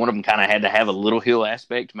 maybe one of them kind of had to have a little heel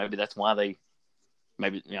aspect. Maybe that's why they.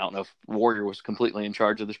 Maybe, I don't know if Warrior was completely in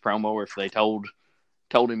charge of this promo or if they told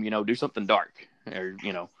him, you know, do something dark or,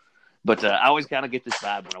 you know. But I always kind of get this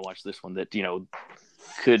vibe when I watch this one that, you know,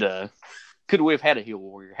 could we have had a heel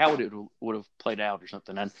Warrior? How would have played out or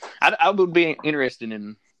something? And I would be interested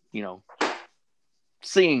in, you know,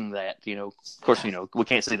 seeing that, you know. Of course, you know, we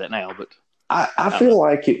can't see that now, but I feel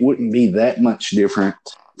like it wouldn't be that much different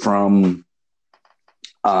from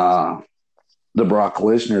the Brock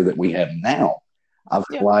Lesnar that we have now. I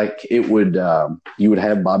feel like it would, you would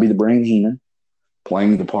have Bobby the Brain Heenan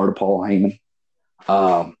playing the part of Paul Heyman.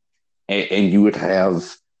 And you would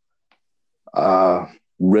have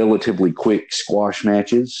relatively quick squash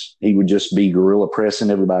matches. He would just be gorilla pressing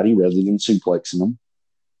everybody rather than suplexing them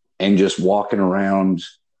and just walking around,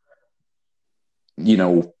 you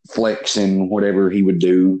know, flexing whatever he would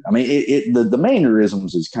do. I mean, the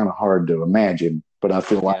mannerisms is kind of hard to imagine, but I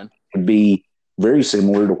feel like it would be very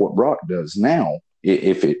similar to what Brock does now.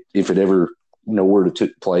 If it ever, you know, were to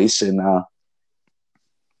took place. And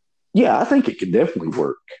yeah, I think it could definitely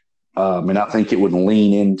work. And I think it would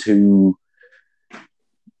lean into,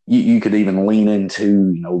 you could even lean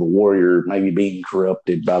into, you know, the Warrior maybe being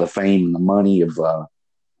corrupted by the fame and the money of, I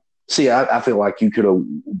feel like you could have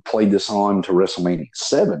played this on to WrestleMania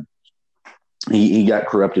 7. He got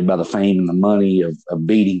corrupted by the fame and the money of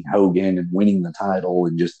beating Hogan and winning the title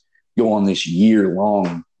and just go on this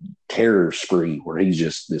year-long terror spree where he's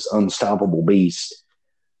just this unstoppable beast,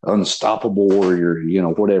 unstoppable Warrior, you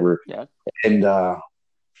know, whatever. Yeah. And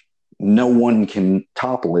no one can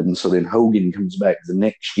topple him. So then Hogan comes back the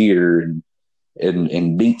next year and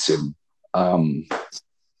and beats him.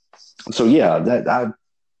 So yeah, that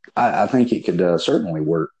I think it could certainly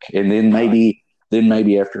work. And then maybe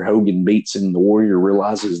after Hogan beats him, the Warrior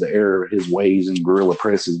realizes the error of his ways and Gorilla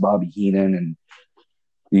presses Bobby Heenan, and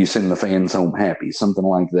you send the fans home happy, something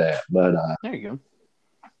like that. But There you go.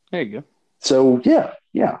 There you go. so yeah,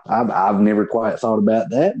 I've never quite thought about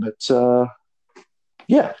that, but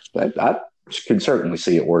yeah, I could certainly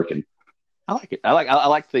see it working. I like it. I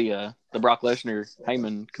like the Brock Lesnar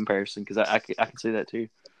Heyman comparison because I can see that too.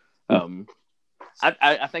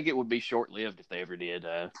 I think it would be short lived if they ever did.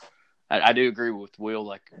 I do agree with Will,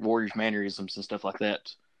 like Warriors mannerisms and stuff like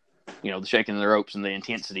that. The shaking of the ropes and the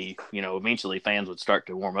intensity. Eventually fans would start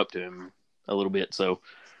to warm up to him a little bit. So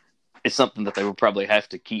it's something that they would probably have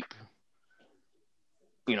to keep.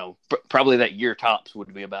 Probably that year tops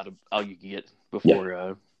would be about all you could get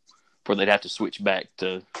before they'd have to switch back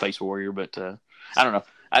to face Warrior. But I don't know.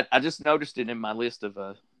 I just noticed it in my list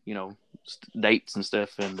of dates and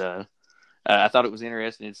stuff, and I thought it was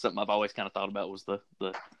interesting. It's something I've always kind of thought about was the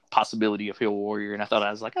possibility of Hill Warrior, and I thought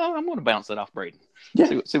I was like, oh, I'm going to bounce that off Braden.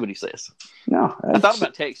 Yeah. See what he says. No, I thought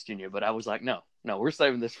about texting you, but I was like, no, we're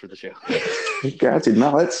saving this for the show. Gotcha.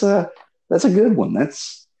 No, that's a good one.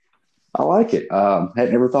 I like it.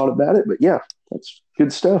 Had never thought about it, but yeah, that's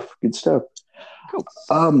good stuff. Good stuff. Cool.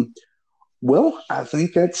 Well, I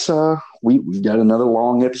think that's we got another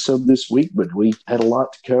long episode this week, but we had a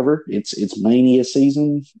lot to cover. It's Mania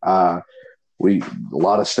season. A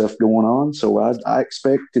lot of stuff going on, so I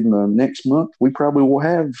expect in the next month we probably will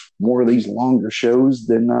have more of these longer shows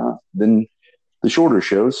than the shorter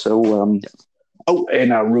shows. So, oh,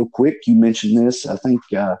 and real quick, you mentioned this. I think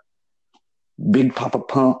Big Papa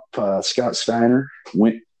Pump, Scott Steiner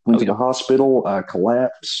went to the hospital,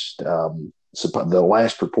 collapsed. So the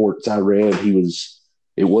last reports I read,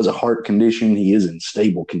 it was a heart condition. He is in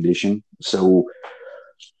stable condition. So,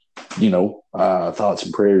 thoughts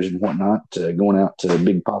and prayers and whatnot going out to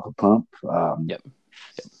Big Papa Pump.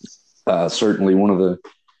 Certainly one of the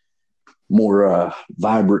more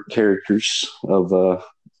vibrant characters of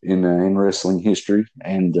in wrestling history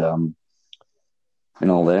and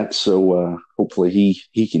all that. So hopefully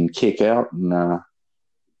he can kick out and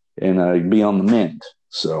be on the mend.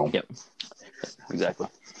 So exactly.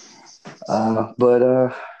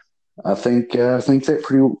 But I think that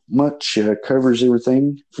pretty much covers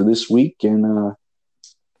everything for this week, and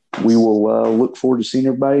we will look forward to seeing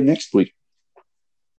everybody next week.